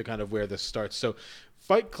pin into kind of where this starts. So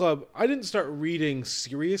Fight Club, I didn't start reading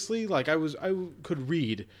seriously. Like I could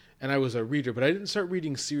read, and I was a reader, but I didn't start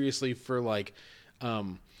reading seriously for like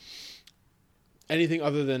anything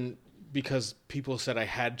other than because people said I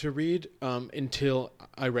had to read until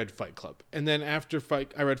I read Fight Club. And then after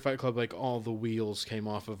I read Fight Club, like all the wheels came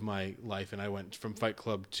off of my life, and I went from Fight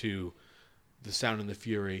Club to The Sound and the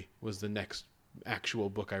Fury was the next actual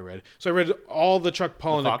book I read. So I read all the Chuck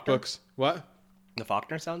Palahniuk books. What? The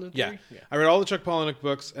Faulkner Sound and the Fury? Yeah. I read all the Chuck Palahniuk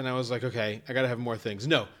books, and I was like, okay, I got to have more things.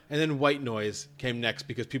 No. And then White Noise came next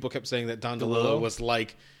because people kept saying that Don DeLillo was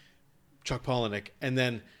like Chuck Palahniuk. And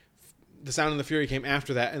then The Sound and the Fury came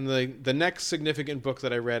after that. And the next significant book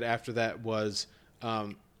that I read after that was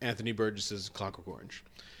Anthony Burgess's Clockwork Orange.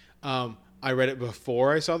 I read it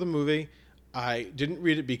before I saw the movie. I didn't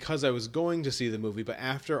read it because I was going to see the movie, but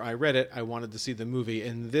after I read it, I wanted to see the movie,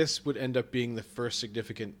 and this would end up being the first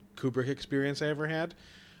significant Kubrick experience I ever had.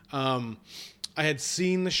 I had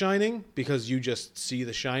seen The Shining because you just see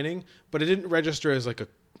The Shining, but it didn't register as like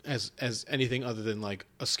as anything other than like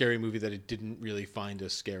a scary movie that it didn't really find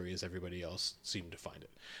as scary as everybody else seemed to find it.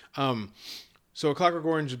 So A Clockwork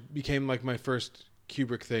Orange became like my first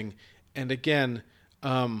Kubrick thing, and again,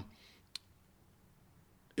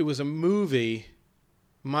 it was a movie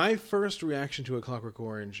My first reaction to A Clockwork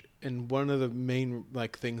Orange, and one of the main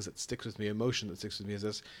things that sticks with me, emotion that sticks with me,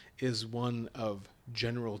 is one of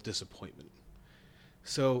general disappointment.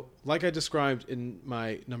 So, like I described in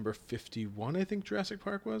my number 51, I think Jurassic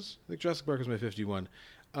Park was. I think Jurassic Park was my 51.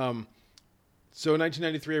 So in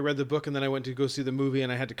 1993, I read the book, and then I went to go see the movie,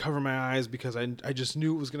 and I had to cover my eyes because I just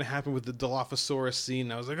knew it was going to happen with the Dilophosaurus scene.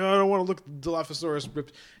 I was like, oh, I don't want to look at the Dilophosaurus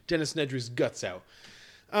rip Dennis Nedry's guts out.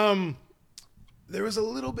 There was a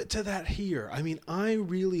little bit to that here. I mean, I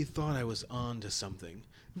really thought I was on to something.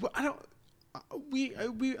 I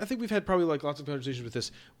think we've had probably lots of conversations with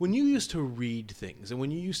this. When you used to read things, and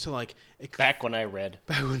when you used to back when I read,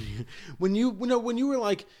 when you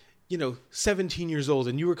were 17 years old,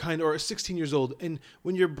 and you were or 16 years old, and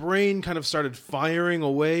when your brain kind of started firing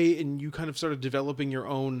away, and you kind of started developing your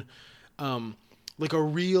own, a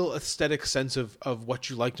real aesthetic sense of what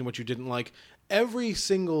you liked and what you didn't like. Every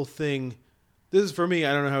single thing. This is for me.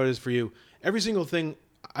 I don't know how it is for you. Every single thing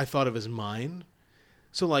I thought of as mine.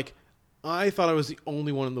 So, I thought I was the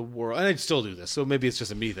only one in the world, and I still do this, so maybe it's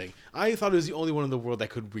just a me thing. I thought I was the only one in the world that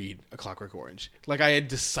could read A Clockwork Orange. I had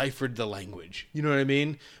deciphered the language. You know what I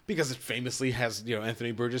mean? Because it famously has,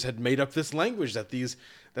 Anthony Burgess had made up this language that these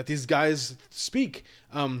guys speak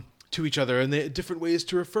to each other, and they different ways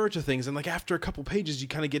to refer to things. And after a couple pages, you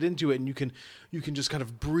kind of get into it, and you can just kind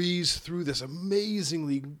of breeze through this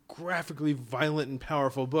amazingly graphically violent and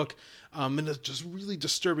powerful book, and it's just really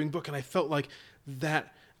disturbing book. And I felt like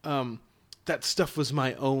that. That stuff was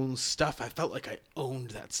my own stuff. I felt like I owned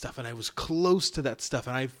that stuff, and I was close to that stuff,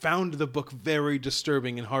 and I found the book very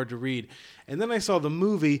disturbing and hard to read. And then I saw the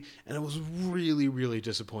movie, and I was really, really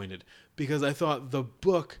disappointed, because I thought the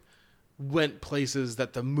book went places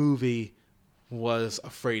that the movie was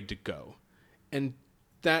afraid to go. And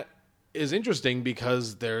that is interesting,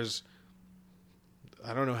 because there's,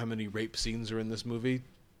 I don't know how many rape scenes are in this movie.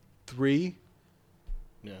 3?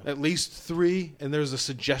 Yeah. At least 3, and there's a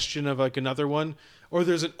suggestion of another one, or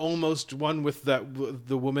there's an almost one with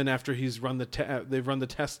the woman after he's run they've run the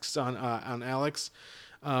tests on Alex.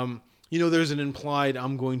 There's an implied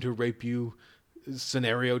 "I'm going to rape you"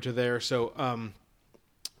 scenario to there. So,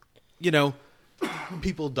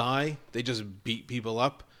 people die. They just beat people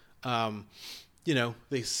up.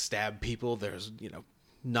 They stab people. There's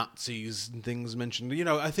Nazis and things mentioned.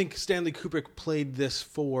 I think Stanley Kubrick played this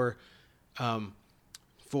for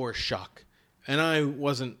shock, and I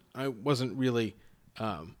wasn't really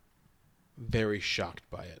very shocked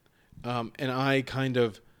by it, and I kind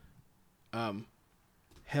of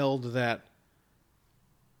held that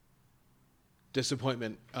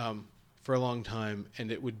disappointment for a long time,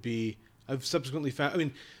 and it would be. I've subsequently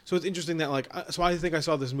found. So it's interesting that so I think I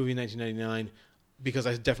saw this movie in 1999 because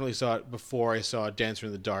I definitely saw it before I saw Dancer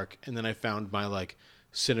in the Dark, and then I found my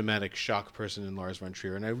cinematic shock person in Lars von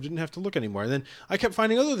Trier, and I didn't have to look anymore. And then I kept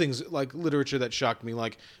finding other things literature that shocked me,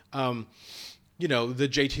 the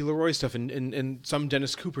J.T. Leroy stuff and some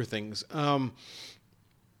Dennis Cooper things. Who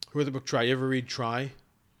read the book Try? You ever read Try?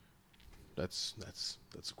 That's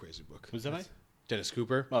a crazy book. Who's that by? Dennis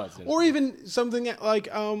Cooper. Oh, it's Dennis or Cooper. even something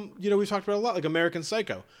we've talked about a lot, like American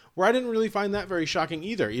Psycho, where I didn't really find that very shocking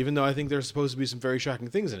either, even though I think there's supposed to be some very shocking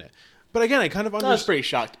things in it. But again, I kind of I was pretty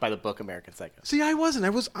shocked by the book American Psycho. See, I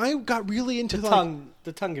wasn't. I got really into the tongue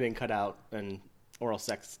getting cut out and oral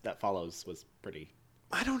sex that follows was pretty.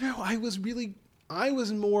 I don't know. I was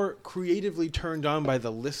more creatively turned on by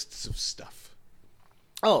the lists of stuff.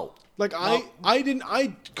 Oh, I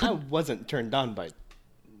wasn't turned on by.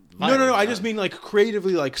 No. I just mean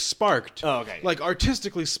creatively sparked. Oh, okay.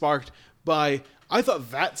 Artistically sparked by. I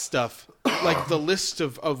thought that stuff, the list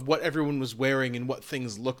of what everyone was wearing and what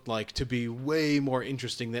things looked like, to be way more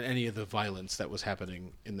interesting than any of the violence that was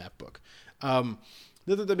happening in that book. Not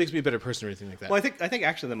that makes me a better person or anything like that. Well, I think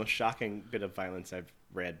actually the most shocking bit of violence I've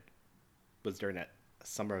read was during that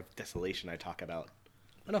Summer of Desolation I talk about.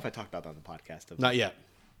 I don't know if I talked about that on the podcast. Not yet.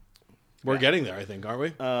 We're getting there, I think, aren't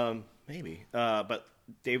we? Maybe. But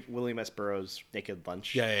William S. Burroughs' Naked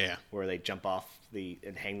Lunch. Yeah. Where they jump off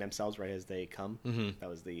and hang themselves right as they come. Mm-hmm. That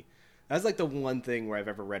was the one thing where I've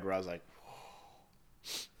ever read where I was like,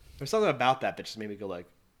 there's something about that just made me go I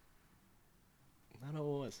don't know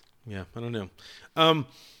what it was. Yeah, I don't know.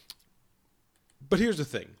 But here's the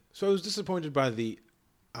thing. So I was disappointed by the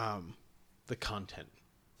content,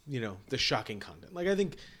 the shocking content. I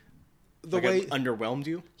think the way it underwhelmed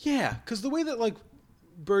you. Yeah, because the way that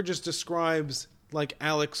Burgess describes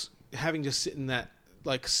Alex having to sit in that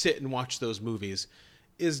sit and watch those movies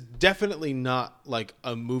is definitely not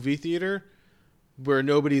a movie theater where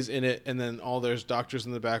nobody's in it, and then there's doctors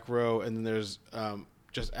in the back row, and then there's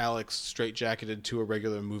just Alex straitjacketed to a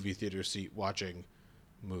regular movie theater seat watching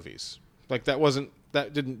movies. Like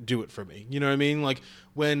that didn't do it for me. You know what I mean? Like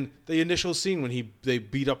when the initial scene when they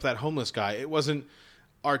beat up that homeless guy, it wasn't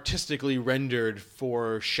artistically rendered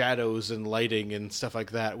for shadows and lighting and stuff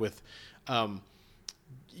like that with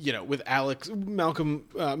with Malcolm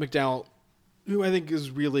McDowell, who I think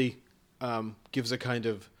is really gives a kind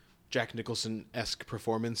of Jack Nicholson-esque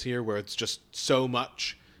performance here, where it's just so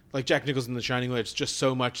much like Jack Nicholson in The Shining, where it's just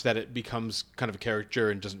so much that it becomes kind of a caricature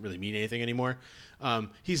and doesn't really mean anything anymore.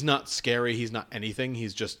 He's not scary. He's not anything.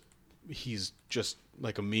 He's just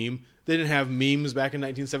like a meme. They didn't have memes back in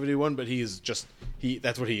 1971, but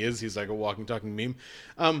that's what he is. He's like a walking, talking meme.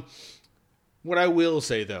 What I will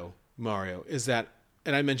say though, Mario, is that,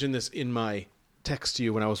 and I mentioned this in my text to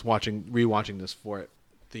you when I was rewatching this for it,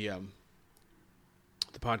 the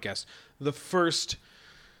podcast. The first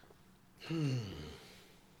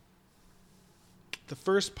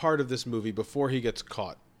part of this movie before he gets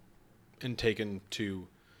caught and taken to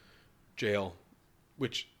jail,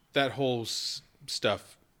 which that whole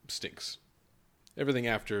stuff stinks. Everything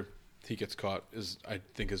after he gets caught I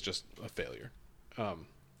think is just a failure.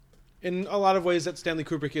 In a lot of ways that Stanley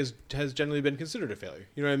Kubrick has generally been considered a failure.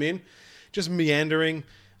 You know what I mean? Just meandering.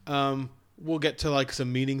 We'll get to like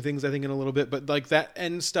some meaning things I think in a little bit, but like that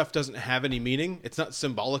end stuff doesn't have any meaning. It's not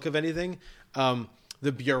symbolic of anything.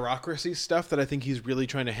 The bureaucracy stuff that I think he's really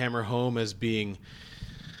trying to hammer home as being,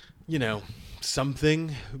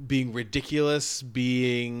 something, being ridiculous,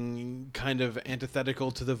 being kind of antithetical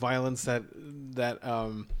to the violence that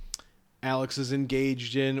Alex is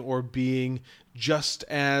engaged in, or being just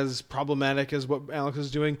as problematic as what Alex is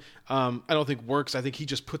doing, I don't think works. I think he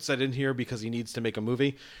just puts that in here because he needs to make a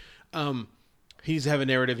movie. He needs to have a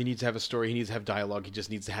narrative. He needs to have a story. He needs to have dialogue. He just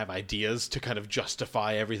needs to have ideas to kind of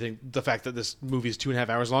justify everything. The fact that this movie is 2.5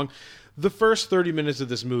 hours long. The first 30 minutes of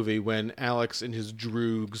this movie, when Alex and his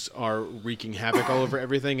droogs are wreaking havoc all over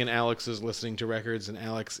everything, and Alex is listening to records, and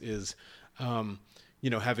Alex is,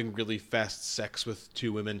 having really fast sex with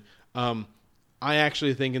two women. I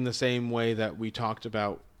actually think in the same way that we talked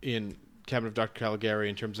about in Cabinet of Dr. Caligari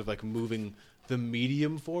in terms of like moving the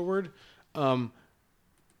medium forward,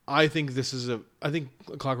 I think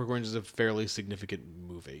Clockwork Orange is a fairly significant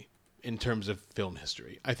movie in terms of film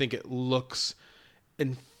history. I think it looks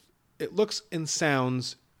and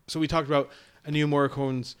sounds. So we talked about Ennio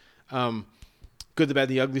Morricone's Good, the Bad,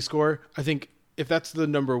 the Ugly score. I think if that's the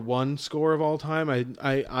number one score of all time,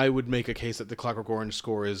 I would make a case that the Clockwork Orange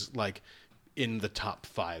score is like in the top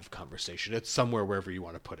 5 conversation. It's somewhere wherever you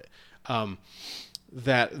want to put it.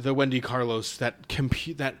 That the Wendy Carlos, that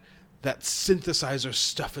synthesizer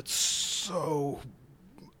stuff, it's so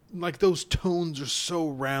like those tones are so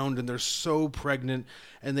round and they're so pregnant,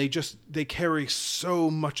 and they carry so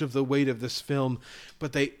much of the weight of this film,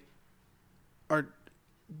 but they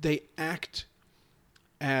act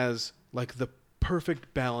as like the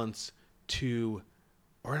perfect balance to,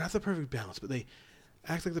 or not the perfect balance, but they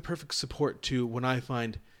act like the perfect support to what I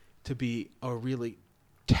find to be a really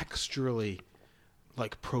texturally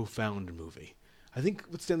like profound movie. I think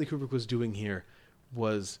what Stanley Kubrick was doing here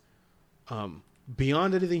was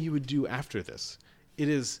beyond anything he would do after this. It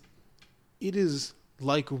is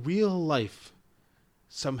like real life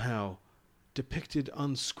somehow depicted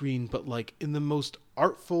on screen, but like in the most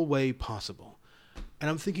artful way possible. And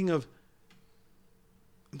I'm thinking of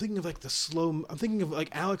like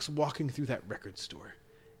Alex walking through that record store.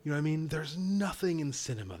 You know what I mean? There's nothing in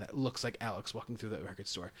cinema that looks like Alex walking through that record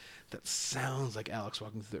store, that sounds like Alex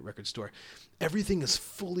walking through that record store. Everything is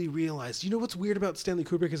fully realized. You know what's weird about Stanley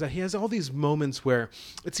Kubrick is that he has all these moments where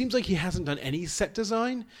it seems like he hasn't done any set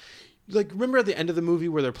design. Like, remember at the end of the movie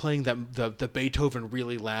where they're playing the Beethoven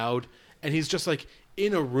really loud, and he's just like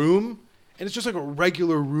in a room, and it's just like a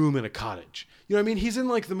regular room in a cottage. You know what I mean? He's in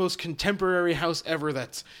like the most contemporary house ever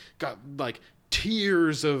that's got like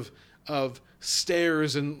tiers of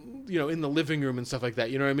stairs and, in the living room and stuff like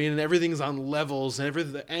that. You know what I mean? And everything's on levels and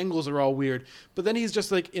the angles are all weird. But then he's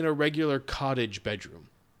just like in a regular cottage bedroom,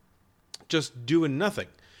 just doing nothing.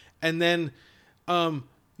 And then,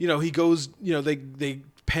 he goes, they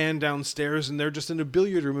pan downstairs and they're just in a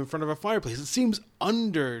billiard room in front of a fireplace. It seems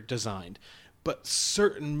under-designed, but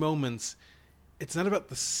certain moments, it's not about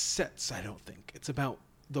the sets, I don't think. It's about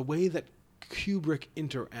the way that Kubrick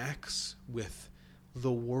interacts with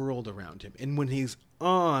the world around him. And when he's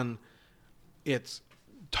on, it's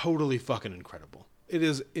totally fucking incredible. It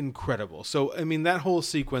is incredible. So, I mean, that whole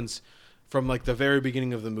sequence from like the very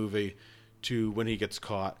beginning of the movie to when he gets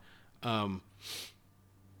caught,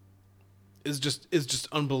 is just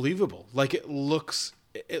unbelievable. Like it looks,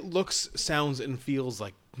 sounds, and feels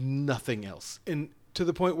like nothing else. And to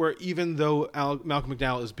the point where even though Malcolm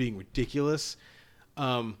McDowell is being ridiculous,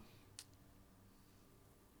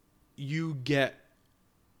 You get,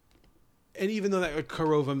 and even though that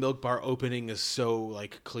Korova Milk Bar opening is so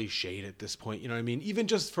like cliched at this point, you know what I mean? Even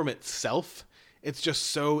just from itself, it's just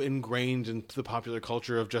so ingrained into the popular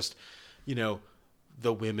culture of just, you know,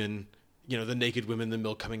 the women, you know, the naked women, the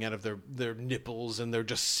milk coming out of their nipples, and they're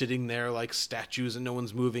just sitting there like statues and no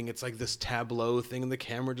one's moving. It's like this tableau thing, and the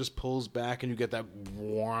camera just pulls back and you get that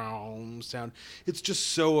wow sound. It's just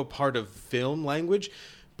so a part of film language.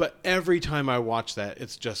 But every time I watch that,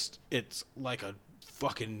 it's like a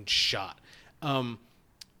fucking shot.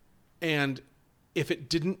 And if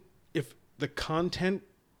the content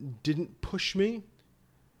didn't push me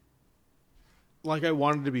like I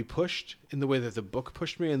wanted to be pushed, in the way that the book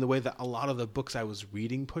pushed me, and the way that a lot of the books I was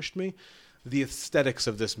reading pushed me, the aesthetics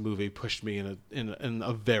of this movie pushed me in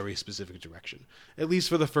a very specific direction. At least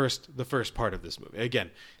for the first part of this movie. Again,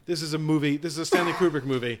 this is a Stanley Kubrick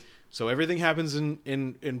movie, so everything happens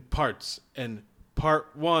in parts, and part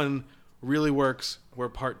 1 really works, where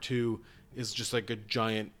part 2 is just like a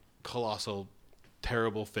giant, colossal,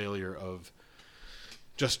 terrible failure of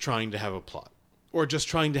just trying to have a plot. Or just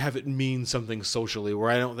trying to have it mean something socially,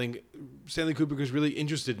 where I don't think Stanley Kubrick was really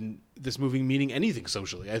interested in this movie meaning anything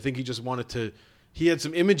socially. I think he just wanted to... He had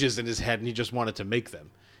some images in his head, and he just wanted to make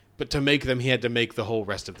them. But to make them, he had to make the whole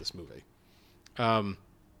rest of this movie.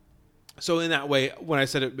 So in that way, when I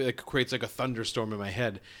said it creates like a thunderstorm in my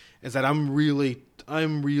head, is that I'm really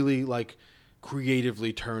like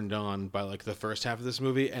creatively turned on by like the first half of this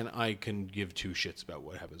movie, and I can give two shits about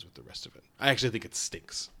what happens with the rest of it. I actually think it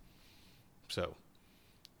stinks. So,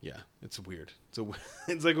 yeah, it's weird.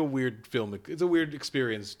 It's like a weird film. It's a weird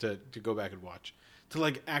experience to go back and watch. To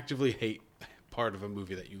like actively hate part of a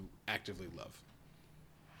movie that you actively love.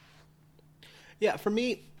 Yeah, for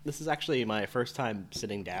me, this is actually my first time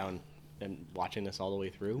sitting down and watching this all the way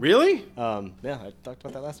through. Really? Yeah, I talked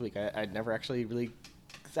about that last week. I'd never actually really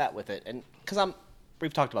sat with it, and because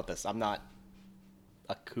we've talked about this. I'm not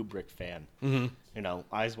a Kubrick fan. Mm-hmm. You know,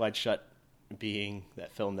 Eyes Wide Shut being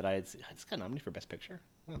that film that it's got nominated for Best Picture.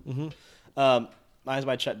 Mm-hmm. Eyes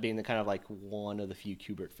Wide Shut being the kind of like one of the few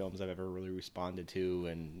Kubrick films I've ever really responded to,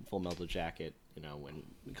 and Full Metal Jacket, you know, and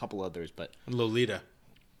a couple others, but Lolita.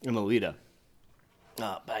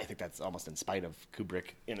 But I think that's almost in spite of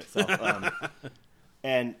Kubrick in itself.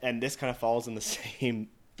 And this kind of falls in the same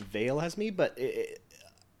veil as me, but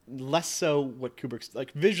less so what Kubrick's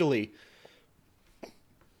like visually,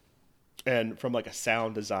 and from like a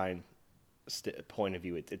sound design point of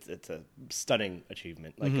view, it's a stunning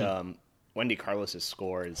achievement. Like Wendy Carlos's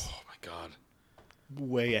score is, oh my god,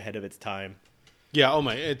 way ahead of its time. Yeah, oh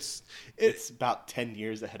my, it's about 10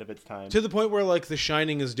 years ahead of its time. To the point where like The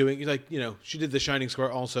Shining is doing, like, you know, she did The Shining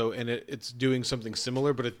score also, and it's doing something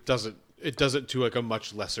similar, but it does it to like a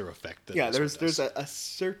much lesser effect than there's a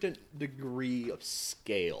certain degree of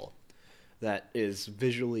scale that is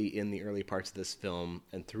visually in the early parts of this film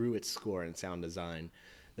and through its score and sound design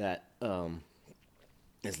that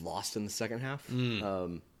is lost in the second half.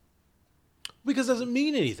 Because it doesn't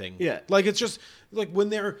mean anything. Yeah. Like, it's just like when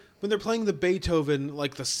they're playing the Beethoven,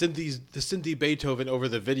 like the synthy Beethoven over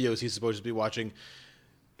the videos he's supposed to be watching,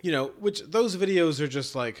 you know, which those videos are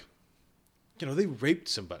just like, you know, they raped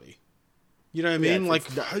somebody. You know what I mean?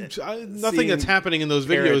 Nothing that's happening in those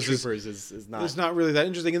videos is not really that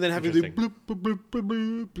interesting. And then having the bloop, bloop, bloop,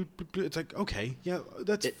 bloop, bloop, bloop, it's like, okay, yeah,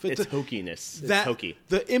 it's hokiness. It's hokey.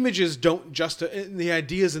 The images don't the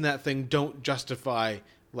ideas in that thing don't justify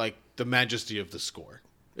like the majesty of the score.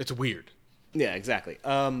 It's weird. Yeah, exactly.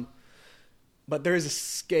 But there is a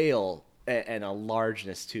scale and a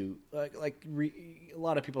largeness to a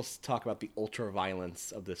lot of people talk about the ultra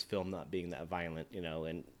violence of this film not being that violent, you know,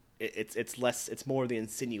 and it's more the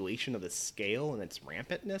insinuation of the scale and its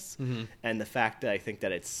rampantness, and the fact that I think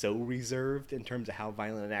that it's so reserved in terms of how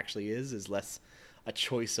violent it actually is less a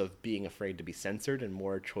choice of being afraid to be censored and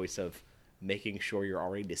more a choice of making sure you're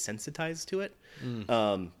already desensitized to it.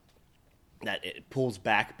 That it pulls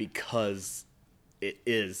back because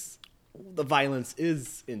the violence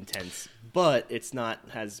is intense, but it's not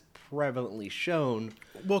as prevalently shown.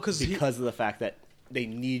 Well, because of the fact that they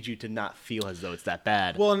need you to not feel as though it's that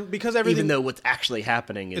bad. Well, and because everything, even though what's actually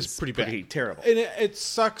happening is pretty terrible, and it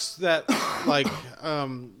sucks that like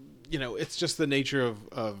you know, it's just the nature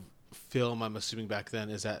of film. I'm assuming back then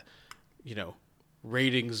is that, you know,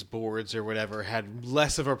 ratings boards or whatever had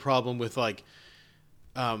less of a problem with like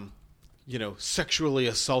you know, sexually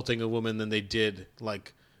assaulting a woman than they did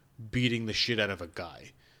like beating the shit out of a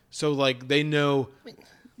guy. So like they know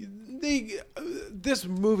this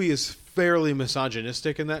movie is fairly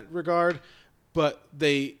misogynistic in that regard, but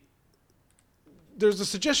they there's a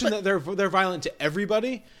suggestion that they're violent to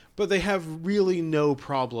everybody, but they have really no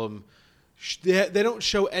problem. They don't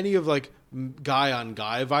show any of like guy on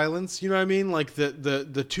guy violence. You know what I mean? Like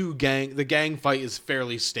the gang fight is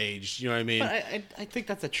fairly staged. You know what I mean? But I think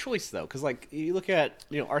that's a choice though, because like you look at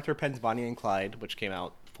Arthur Penn's Bonnie and Clyde, which came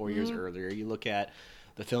out 4 years earlier. You look at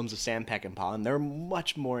the films of Sam Peckinpah, and they're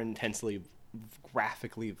much more intensely,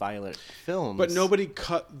 graphically violent films. But nobody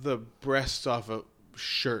cut the breasts off a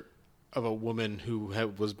shirt of a woman who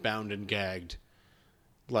was bound and gagged,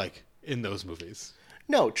 like in those movies.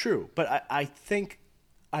 No, true. But I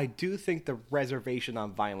do think the reservation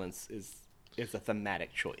on violence is a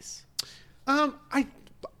thematic choice.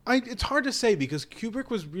 It's hard to say because Kubrick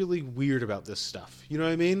was really weird about this stuff. You know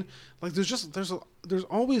what I mean? Like there's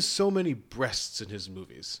always so many breasts in his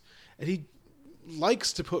movies, and he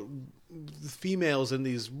likes to put females in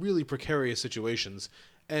these really precarious situations.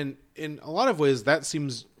 And in a lot of ways, that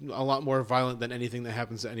seems a lot more violent than anything that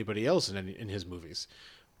happens to anybody else in his movies.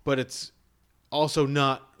 But it's also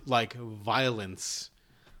not like violence,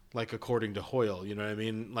 like according to Hoyle. You know what I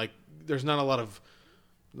mean? Like there's not a lot of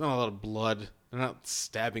blood. They're not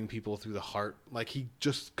stabbing people through the heart. Like he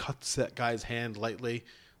just cuts that guy's hand lightly,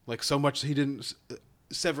 like so much he didn't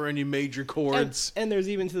sever any major cords. And there's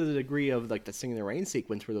even to the degree of like the Singing in the Rain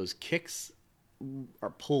sequence where those kicks are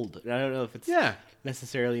pulled. And I don't know if it's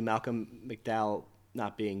necessarily Malcolm McDowell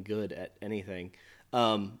not being good at anything,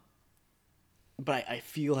 but I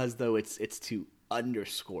feel as though it's to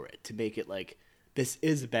underscore it, to make it like this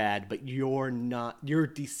is bad, but you're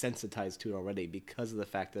desensitized to it already because of the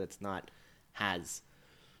fact that it's not as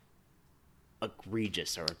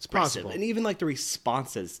egregious or expressive. And even like the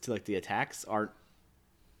responses to like the attacks aren't,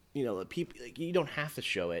 people, like, you don't have to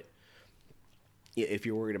show it if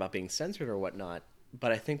you're worried about being censored or whatnot.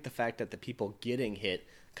 But I think the fact that the people getting hit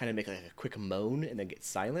kind of make like a quick moan and then get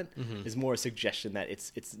silent is more a suggestion that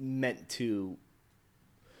it's meant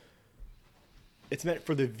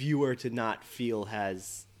for the viewer to not feel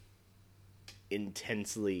as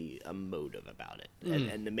intensely emotive about it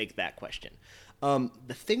and to make that question. The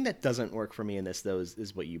thing that doesn't work for me in this though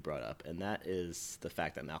is what you brought up, and that is the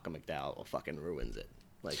fact that Malcolm McDowell fucking ruins it.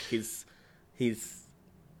 Like he's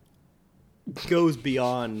goes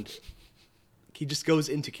beyond. He just goes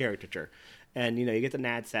into caricature, and you get the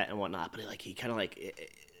NADSAT and whatnot, but he kind of like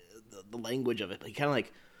the language of it. But he kind of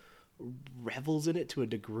like revels in it to a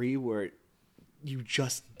degree where you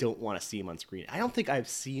just don't want to see him on screen. I don't think I've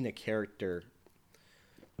seen a character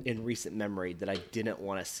in recent memory that I didn't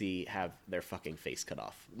want to see have their fucking face cut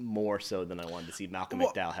off more so than I wanted to see Malcolm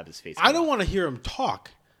McDowell have his face cut off. I don't want to hear him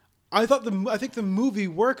talk. I think the movie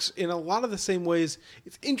works in a lot of the same ways.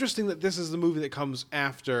 It's interesting that this is the movie that comes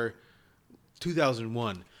after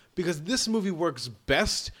 2001 because this movie works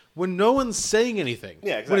best when no one's saying anything.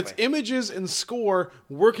 Yeah, exactly. When it's images and score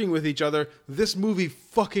working with each other, this movie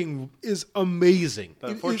fucking is amazing.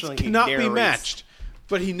 But unfortunately, it cannot be matched.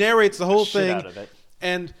 But he narrates the whole thing. Out of it.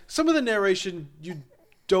 And some of the narration you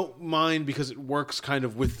don't mind because it works kind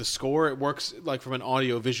of with the score. It works like from an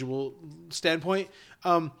audio-visual standpoint.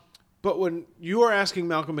 But when you are asking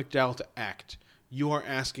Malcolm McDowell to act, you are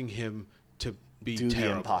asking him to be do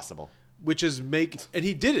terrible. The impossible. Which is and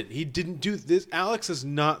he didn't. He didn't do this. Alex is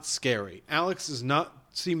not scary. Alex does not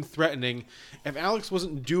seem threatening. If Alex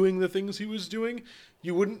wasn't doing the things he was doing,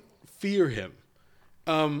 you wouldn't fear him.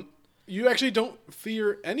 You actually don't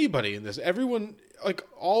fear anybody in this. Everyone, like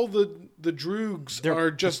all the Droogs are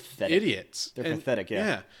just pathetic. Idiots. They're pathetic, yeah.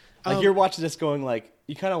 Yeah. Like you're watching this going like,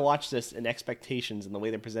 you kind of watch this in expectations and the way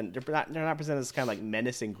they're presented. They're not presented as kind of like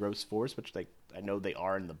menacing gross force, which like I know they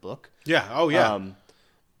are in the book. Yeah. Oh yeah.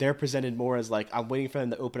 They're presented more as like, I'm waiting for them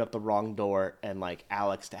to open up the wrong door and like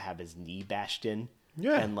Alex to have his knee bashed in.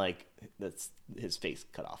 Yeah. And like that's his face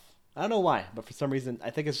cut off. I don't know why, but for some reason, I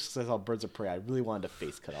think it's just because I saw Birds of Prey. I really wanted a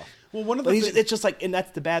face cut off. Well, one of the it's just like, and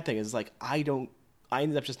that's the bad thing is like, I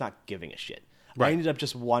ended up just not giving a shit. Right. I ended up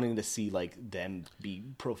just wanting to see like them be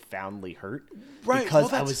profoundly hurt, right?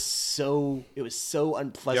 Because it was so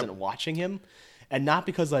unpleasant watching him, and not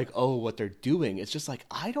because like what they're doing. It's just like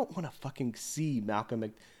I don't want to fucking see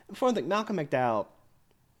Malcolm. For one thing, Malcolm McDowell,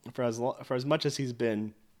 for as much as he's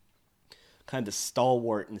been kind of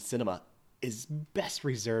stalwart in cinema, is best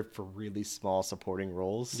reserved for really small supporting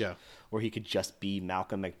roles. Yeah, where he could just be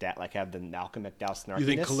Malcolm McDowell, like have the Malcolm McDowell snarkiness. You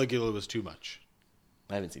think Caligula was too much?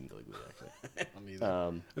 I haven't seen Caligula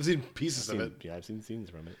actually. I've seen pieces of it. Yeah, I've seen scenes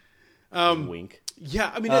from it. Wink.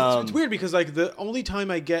 Yeah, I mean it's weird because like the only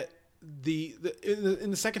time I get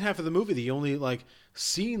in the second half of the movie, the only like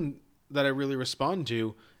scene that I really respond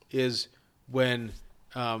to is when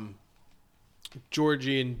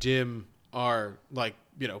Georgie and Dim are like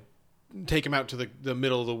take him out to the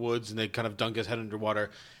middle of the woods, and they kind of dunk his head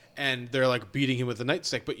underwater, and they're like beating him with a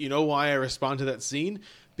nightstick. But you know why I respond to that scene?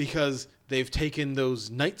 Because they've taken those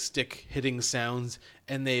nightstick hitting sounds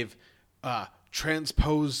and they've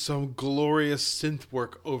transposed some glorious synth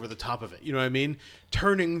work over the top of it. You know what I mean?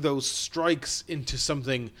 Turning those strikes into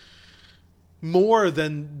something more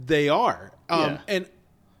than they are. And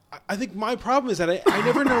I think my problem is that I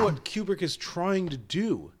never know what Kubrick is trying to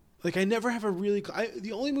do. Like, I never have a really...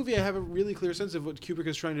 the only movie I have a really clear sense of what Kubrick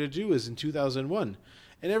is trying to do is in 2001.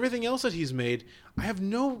 And everything else that he's made, I have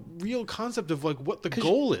no real concept of, like, what the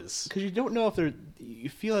goal is. Because you don't know if there... You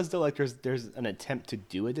feel as though, like, there's an attempt to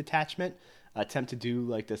do a detachment, attempt to do,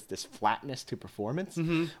 like, this flatness to performance.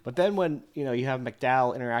 Mm-hmm. But then when, you have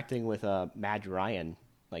McDowell interacting with Madge Ryan,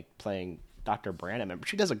 like, playing Dr. Branham, and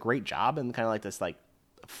she does a great job in kind of like this, like,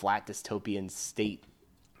 flat dystopian state...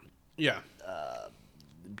 Yeah.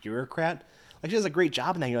 Bureaucrat. Like, she does a great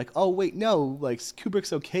job in that. You're like, oh, wait, no. Like,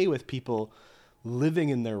 Kubrick's okay with people living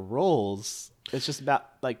in their roles. It's just about,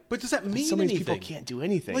 like... But does that mean so many anything? people can't do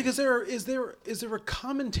anything. Like, is there a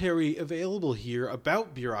commentary available here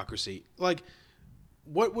about bureaucracy? Like,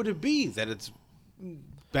 what would it be? That it's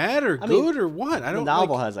bad or good or what? I don't. The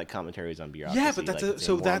novel has like commentaries on bureaucracy. Yeah, but that's the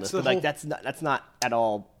whole. Like, that's not at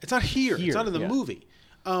all. It's not here. It's not in the movie.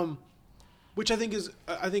 Which I think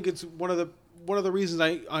it's one of the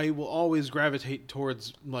reasons I will always gravitate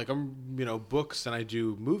towards like books than I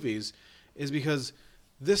do movies, is because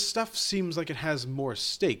this stuff seems like it has more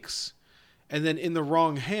stakes, and then in the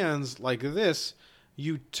wrong hands like this,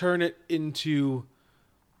 you turn it into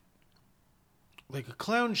like a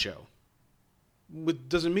clown show. It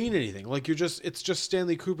doesn't mean anything. Like it's just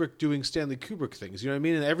Stanley Kubrick doing Stanley Kubrick things. You know what I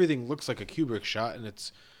mean? And everything looks like a Kubrick shot, and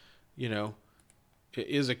it's, it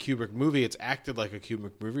is a Kubrick movie. It's acted like a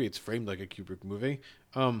Kubrick movie. It's framed like a Kubrick movie.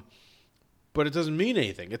 But it doesn't mean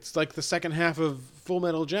anything. It's like the second half of Full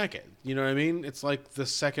Metal Jacket. You know what I mean? It's like the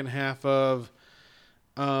second half of,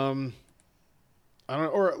 I don't know,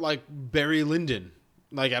 or like Barry Lyndon,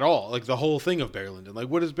 like at all, like the whole thing of Barry Lyndon. Like,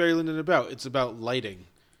 what is Barry Lyndon about? It's about lighting.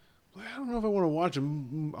 I don't know if I want to watch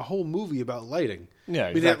a whole movie about lighting. Yeah,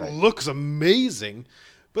 exactly. I mean, it looks amazing,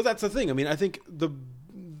 but that's the thing. I mean, I think the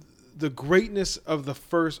greatness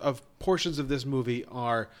of portions of this movie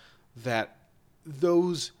are that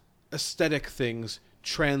those aesthetic things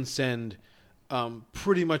transcend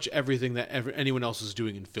pretty much everything that anyone else is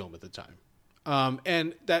doing in film at the time,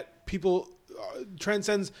 and that people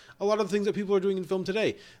transcends a lot of the things that people are doing in film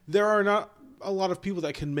today. There are not a lot of people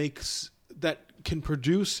that can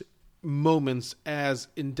produce moments as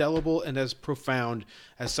indelible and as profound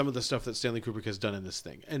as some of the stuff that Stanley Kubrick has done in this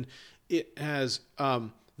thing, and it has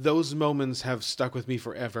those moments have stuck with me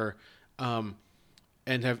forever.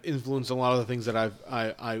 And have influenced a lot of the things that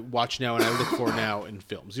I watch now and I look for now in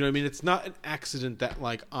films. You know what I mean? It's not an accident that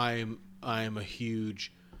like I'm a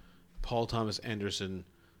huge Paul Thomas Anderson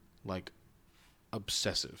like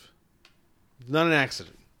obsessive. It's not an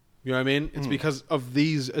accident. You know what I mean? It's because of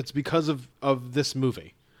these. It's because of this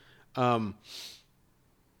movie. But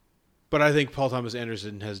I think Paul Thomas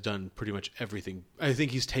Anderson has done pretty much everything. I think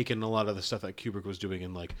he's taken a lot of the stuff that Kubrick was doing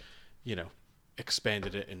and like,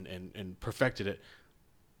 expanded it and perfected it.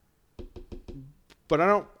 But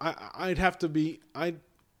I'd have to be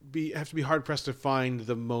hard pressed to find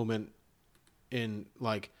the moment in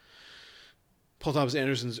like Paul Thomas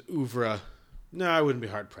Anderson's oeuvre. No, I wouldn't be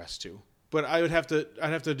hard pressed to. But I'd have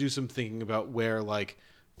to do some thinking about where like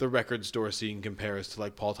the record store scene compares to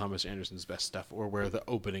like Paul Thomas Anderson's best stuff, or where the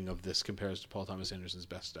opening of this compares to Paul Thomas Anderson's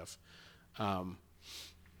best stuff.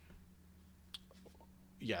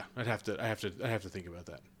 Yeah, I have to think about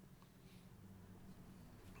that.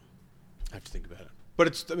 I have to think about it. But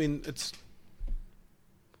it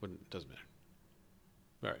doesn't matter.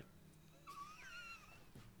 All right.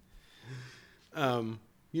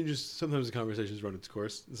 Sometimes the conversations run its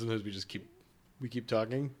course, and sometimes we keep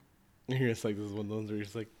talking. And you're just like, this is one of those where you're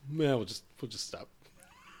just like, man, we'll just stop.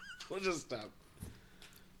 We'll just stop.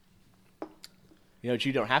 You know what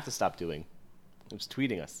you don't have to stop doing? It's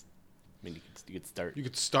tweeting us. I mean, you could start. You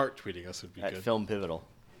could start tweeting us. Would be at good. Film Pivotal.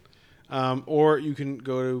 Or you can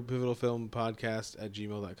go to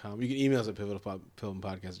pivotalfilmpodcast@gmail.com. You can email us at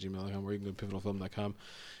pivotalfilmpodcast@gmail.com, or you can go to pivotalfilm.com.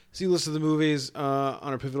 See lists of the movies on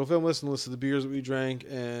our Pivotal Film list, and lists of the beers that we drank,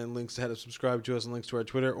 and links to how to subscribe to us, and links to our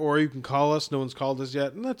Twitter. Or you can call us. No one's called us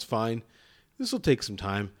yet, and that's fine. This will take some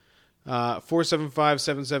time.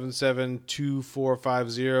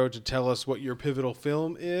 475-777-2450 to tell us what your pivotal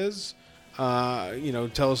film is.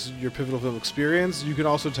 Tell us your pivotal film experience. You can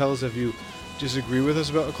also tell us if you disagree with us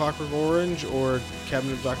about A Clockwork Orange or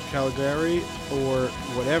Cabinet of Dr. Caligari or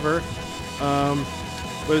whatever.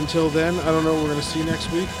 But until then, I don't know what we're going to see next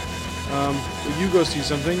week. You go see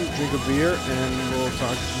something, drink a beer, and we'll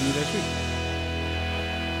talk to you next week.